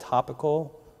apply a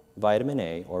topical vitamin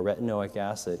A or retinoic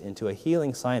acid into a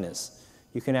healing sinus,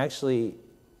 you can actually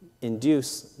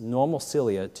induce normal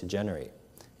cilia to generate.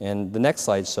 And the next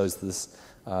slide shows this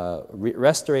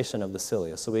restoration of the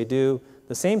cilia. So we do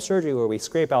the same surgery where we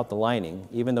scrape out the lining,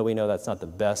 even though we know that's not the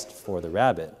best for the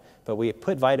rabbit, but we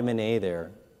put vitamin A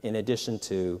there in addition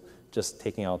to just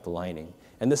taking out the lining.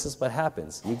 And this is what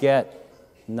happens. You get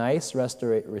nice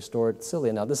restored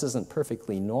cilia. Now, this isn't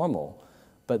perfectly normal,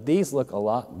 but these look a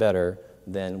lot better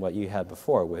than what you had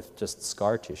before with just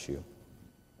scar tissue.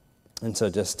 And so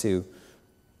just to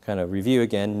kind of review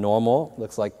again, normal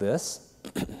looks like this.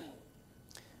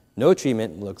 No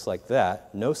treatment looks like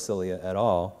that, no cilia at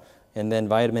all. And then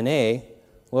vitamin A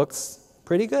looks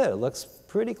pretty good. It looks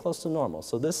pretty close to normal.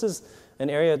 So this is an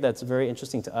area that's very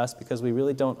interesting to us because we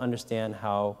really don't understand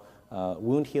how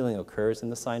wound healing occurs in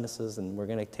the sinuses, and we're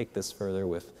going to take this further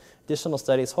with additional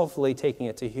studies, hopefully taking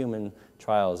it to human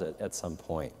trials at some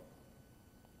point.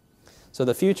 So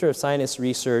the future of sinus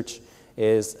research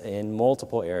is in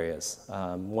multiple areas.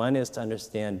 One is to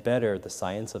understand better the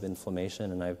science of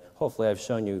inflammation, and hopefully I've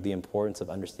shown you the importance of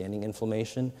understanding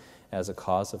inflammation as a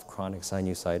cause of chronic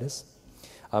sinusitis.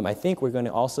 I think we're going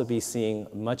to also be seeing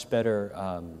much better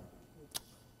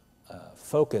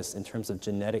focus in terms of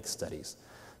genetic studies.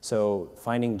 So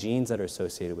finding genes that are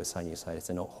associated with sinusitis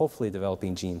and hopefully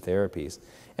developing gene therapies.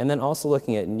 And then also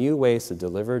looking at new ways to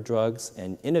deliver drugs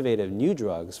and innovative new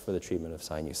drugs for the treatment of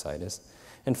sinusitis.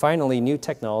 And finally, new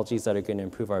technologies that are going to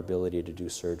improve our ability to do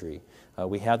surgery.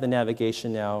 We have the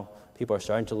navigation now. People are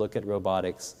starting to look at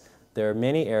robotics. There are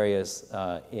many areas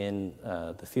in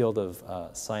the field of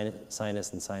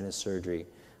sinus and sinus surgery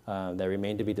that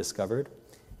remain to be discovered.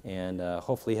 And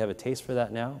hopefully you have a taste for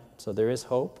that now. So there is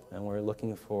hope, and we're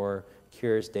looking for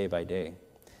cures day by day.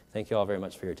 Thank you all very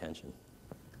much for your attention.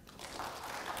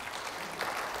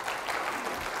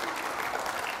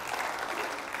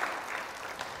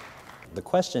 The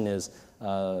question is,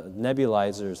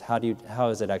 nebulizers, how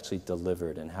is it actually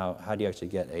delivered, and how do you actually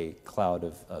get a cloud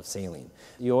of saline?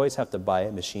 You always have to buy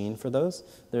a machine for those.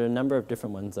 There are a number of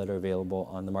different ones that are available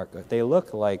on the market. They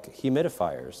look like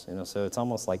humidifiers, so it's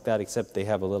almost like that, except they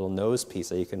have a little nose piece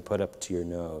that you can put up to your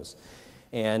nose.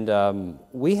 And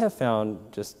we have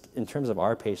found, just in terms of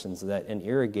our patients, that an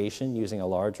irrigation using a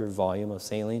larger volume of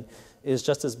saline is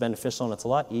just as beneficial, and it's a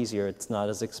lot easier. It's not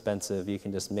as expensive. You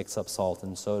can just mix up salt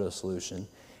and soda solution.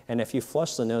 And if you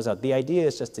flush the nose out, the idea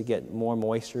is just to get more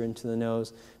moisture into the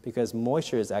nose, because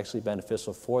moisture is actually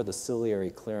beneficial for the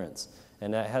ciliary clearance.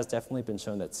 And that has definitely been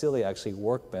shown that cilia actually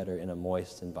work better in a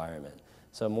moist environment.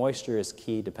 So moisture is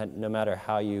key, no matter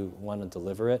how you want to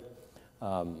deliver it.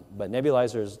 But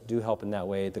nebulizers do help in that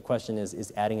way. The question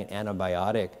is adding an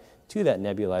antibiotic to that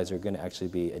nebulizer going to actually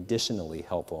be additionally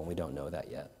helpful? And we don't know that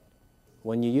yet.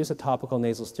 When you use a topical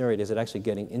nasal steroid, is it actually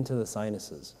getting into the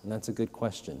sinuses? And that's a good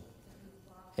question.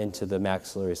 Into the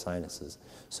maxillary sinuses.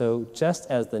 So just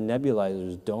as the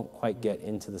nebulizers don't quite get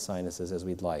into the sinuses as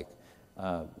we'd like,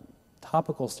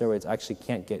 topical steroids actually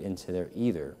can't get into there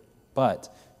either. But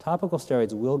topical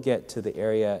steroids will get to the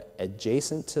area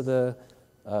adjacent to the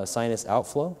sinus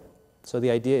outflow. So the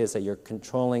idea is that you're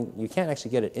controlling, you can't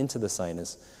actually get it into the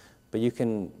sinus, but you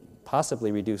can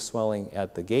possibly reduce swelling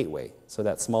at the gateway. So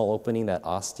that small opening, that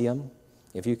ostium,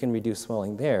 if you can reduce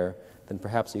swelling there, then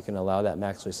perhaps you can allow that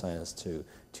maxillary sinus to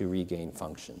regain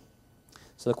function.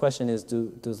 So the question is,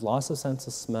 does loss of sense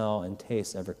of smell and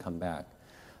taste ever come back?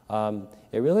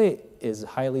 It really is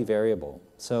highly variable.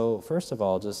 So first of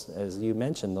all, just as you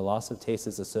mentioned, the loss of taste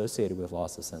is associated with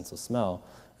loss of sense of smell.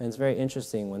 And it's very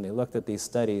interesting when they looked at these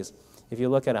studies. If you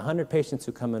look at 100 patients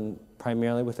who come in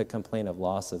primarily with a complaint of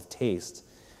loss of taste,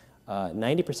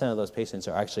 90% of those patients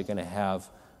are actually going to have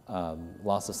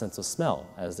loss of sense of smell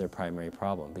as their primary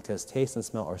problem, because taste and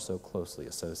smell are so closely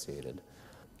associated.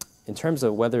 In terms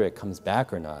of whether it comes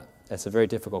back or not, that's a very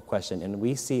difficult question, and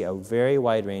we see a very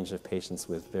wide range of patients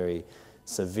with very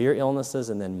severe illnesses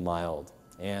and then mild.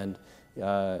 And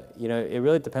it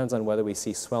really depends on whether we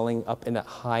see swelling up in that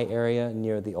high area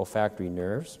near the olfactory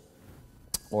nerves,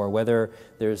 or whether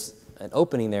there's an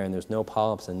opening there and there's no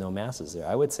polyps and no masses there.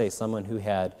 I would say someone who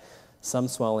had some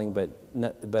swelling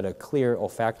but a clear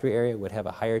olfactory area would have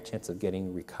a higher chance of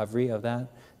getting recovery of that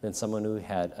than someone who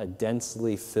had a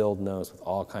densely filled nose with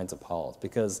all kinds of polyps,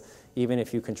 because even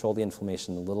if you control the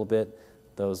inflammation a little bit,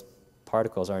 those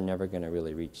particles are never going to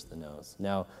really reach the nose.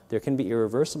 Now, there can be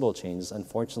irreversible changes.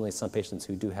 Unfortunately, some patients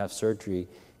who do have surgery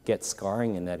get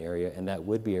scarring in that area, and that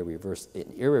would be an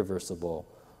irreversible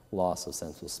loss of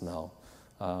sense of smell.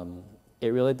 It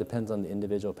really depends on the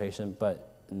individual patient, but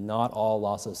not all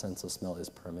loss of sense of smell is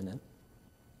permanent.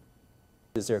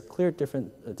 Is there a clear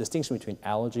distinction between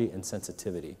allergy and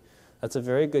sensitivity? That's a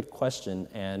very good question,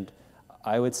 and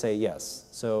I would say yes.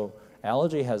 So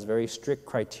allergy has very strict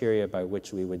criteria by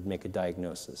which we would make a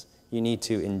diagnosis. You need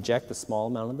to inject a small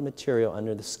amount of the material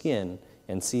under the skin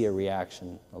and see a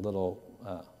reaction, a little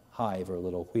hive or a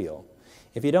little wheal.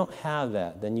 If you don't have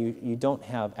that, then you don't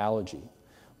have allergy.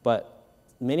 But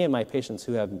many of my patients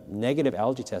who have negative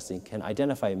allergy testing can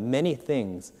identify many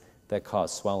things that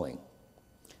cause swelling.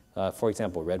 For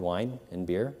example, red wine and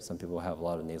beer. Some people have a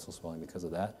lot of nasal swelling because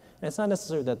of that. And it's not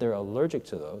necessarily that they're allergic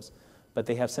to those, but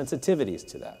they have sensitivities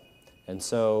to that. And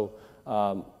so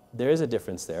there is a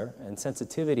difference there. And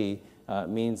sensitivity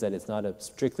means that it's not a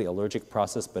strictly allergic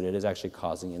process, but it is actually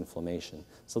causing inflammation.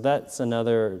 So that's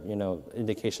another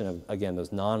indication of, again,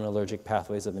 those non-allergic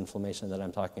pathways of inflammation that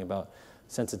I'm talking about.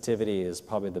 Sensitivity is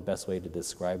probably the best way to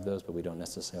describe those, but we don't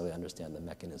necessarily understand the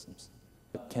mechanisms.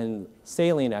 Can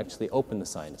saline actually open the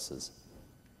sinuses?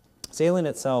 Saline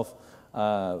itself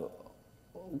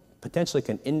potentially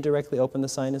can indirectly open the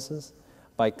sinuses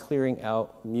by clearing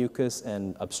out mucus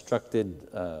and obstructed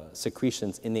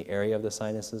secretions in the area of the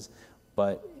sinuses,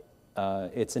 but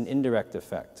it's an indirect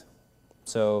effect.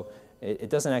 So it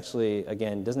doesn't actually,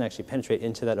 again, doesn't actually penetrate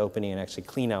into that opening and actually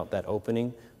clean out that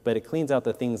opening, but it cleans out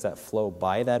the things that flow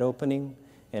by that opening,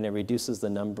 and it reduces the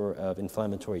number of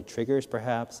inflammatory triggers,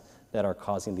 perhaps, that are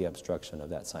causing the obstruction of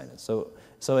that sinus.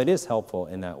 So it is helpful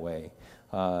in that way.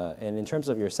 And in terms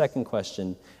of your second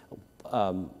question,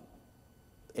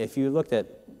 if you looked at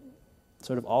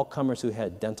sort of all comers who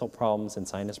had dental problems and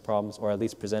sinus problems, or at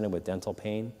least presented with dental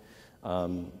pain,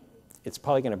 it's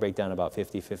probably going to break down about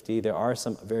 50-50. There are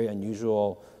some very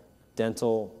unusual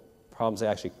dental problems that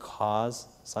actually cause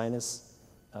sinus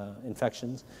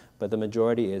infections, but the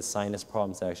majority is sinus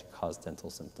problems that actually cause dental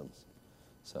symptoms.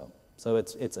 So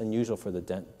it's unusual for the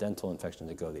dental infection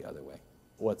to go the other way.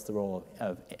 What's the role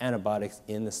of antibiotics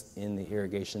in the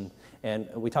irrigation? And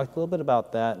we talked a little bit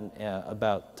about that,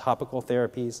 about topical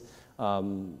therapies.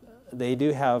 They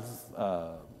do have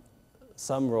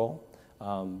some role,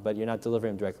 but you're not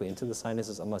delivering them directly into the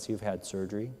sinuses unless you've had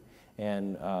surgery.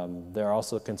 And there are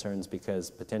also concerns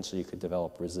because potentially you could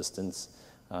develop resistance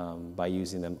by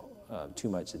using them too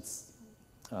much. It's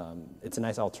a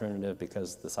nice alternative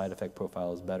because the side effect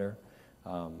profile is better,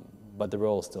 but the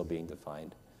role is still being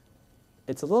defined.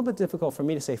 It's a little bit difficult for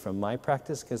me to say from my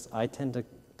practice because I tend to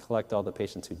collect all the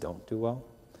patients who don't do well.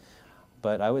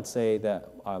 But I would say that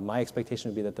my expectation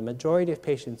would be that the majority of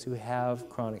patients who have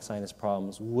chronic sinus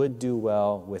problems would do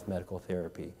well with medical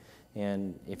therapy.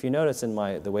 And if you notice in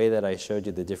the way that I showed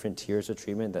you the different tiers of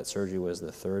treatment, that surgery was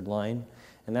the third line.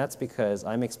 And that's because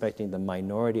I'm expecting the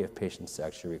minority of patients to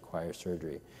actually require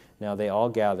surgery. Now, they all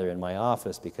gather in my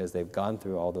office because they've gone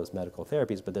through all those medical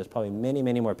therapies, but there's probably many,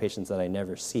 many more patients that I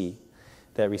never see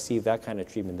that receive that kind of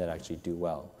treatment that actually do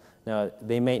well. Now,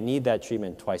 they may need that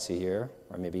treatment twice a year,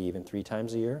 or maybe even 3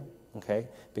 times a year, okay?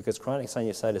 Because chronic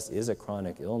sinusitis is a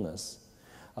chronic illness.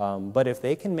 But if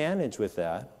they can manage with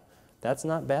that, that's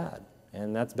not bad,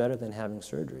 and that's better than having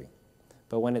surgery.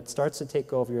 But when it starts to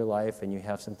take over your life and you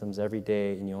have symptoms every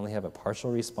day and you only have a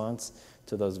partial response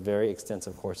to those very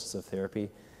extensive courses of therapy,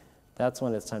 that's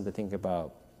when it's time to think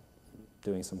about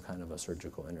doing some kind of a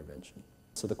surgical intervention.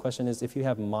 So the question is, if you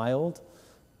have mild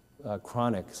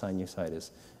chronic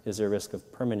sinusitis, is there a risk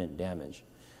of permanent damage?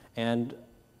 And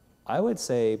I would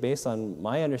say, based on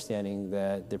my understanding,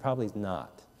 that there probably is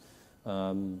not.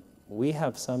 We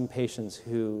have some patients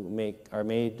who where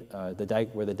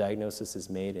the diagnosis is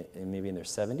made maybe in their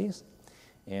 70s,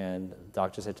 and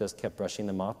doctors have just kept brushing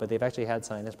them off, but they've actually had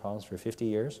sinus problems for 50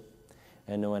 years,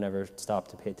 and no one ever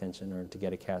stopped to pay attention or to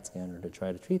get a CAT scan or to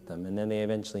try to treat them, and then they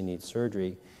eventually need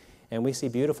surgery. And we see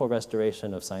beautiful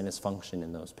restoration of sinus function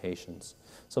in those patients.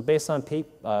 So based on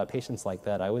patients like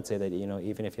that, I would say that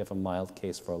even if you have a mild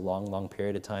case for a long, long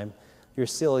period of time, your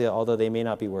cilia, although they may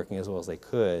not be working as well as they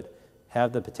could,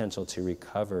 have the potential to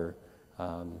recover,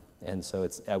 and so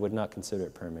I would not consider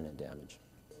it permanent damage.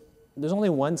 There's only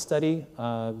one study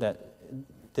that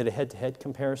did a head-to-head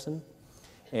comparison,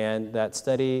 and that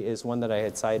study is one that I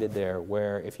had cited there,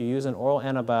 where if you use an oral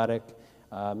antibiotic,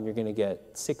 you're going to get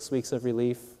 6 weeks of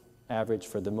relief, average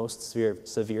for the most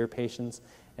severe patients,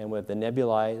 and with the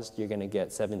nebulized, you're going to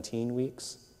get 17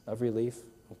 weeks of relief.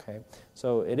 Okay,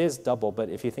 so it is double, but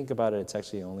if you think about it, it's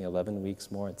actually only 11 weeks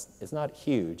more. It's not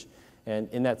huge. And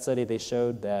in that study, they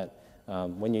showed that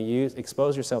when you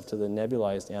expose yourself to the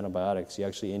nebulized antibiotics, you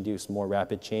actually induce more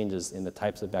rapid changes in the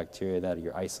types of bacteria that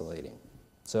you're isolating.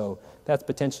 So that's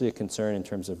potentially a concern in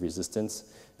terms of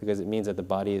resistance, because it means that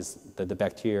the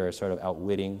bacteria are sort of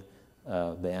outwitting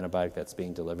the antibiotic that's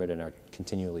being delivered and are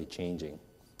continually changing.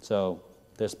 So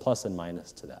there's plus and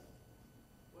minus to that.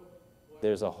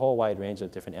 There's a whole wide range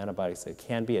of different antibiotics that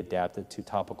can be adapted to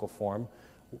topical form.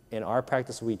 In our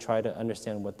practice, we try to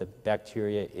understand what the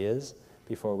bacteria is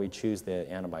before we choose the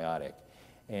antibiotic.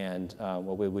 And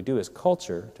what we would do is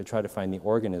culture to try to find the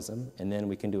organism, and then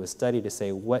we can do a study to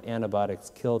say what antibiotics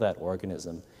kill that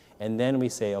organism. And then we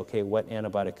say, okay, what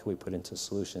antibiotic could we put into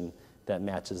solution that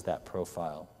matches that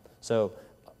profile? So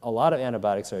a lot of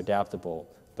antibiotics are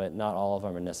adaptable, but not all of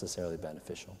them are necessarily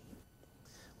beneficial.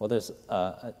 Well, there's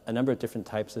a number of different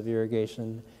types of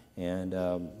irrigation, and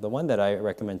the one that I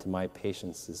recommend to my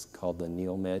patients is called the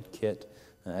NeilMed kit.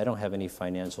 I don't have any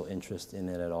financial interest in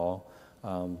it at all,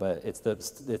 but it's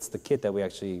the kit that we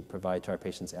actually provide to our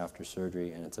patients after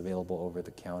surgery, and it's available over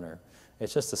the counter.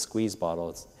 It's just a squeeze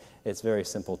bottle. It's very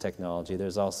simple technology.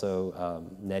 There's also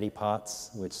neti pots,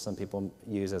 which some people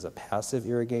use as a passive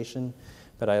irrigation,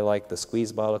 but I like the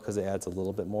squeeze bottle because it adds a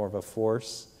little bit more of a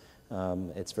force.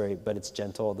 But it's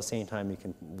gentle. At the same time, you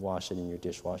can wash it in your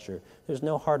dishwasher. There's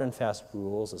no hard and fast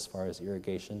rules as far as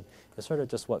irrigation. It's sort of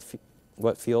just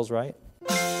what feels right.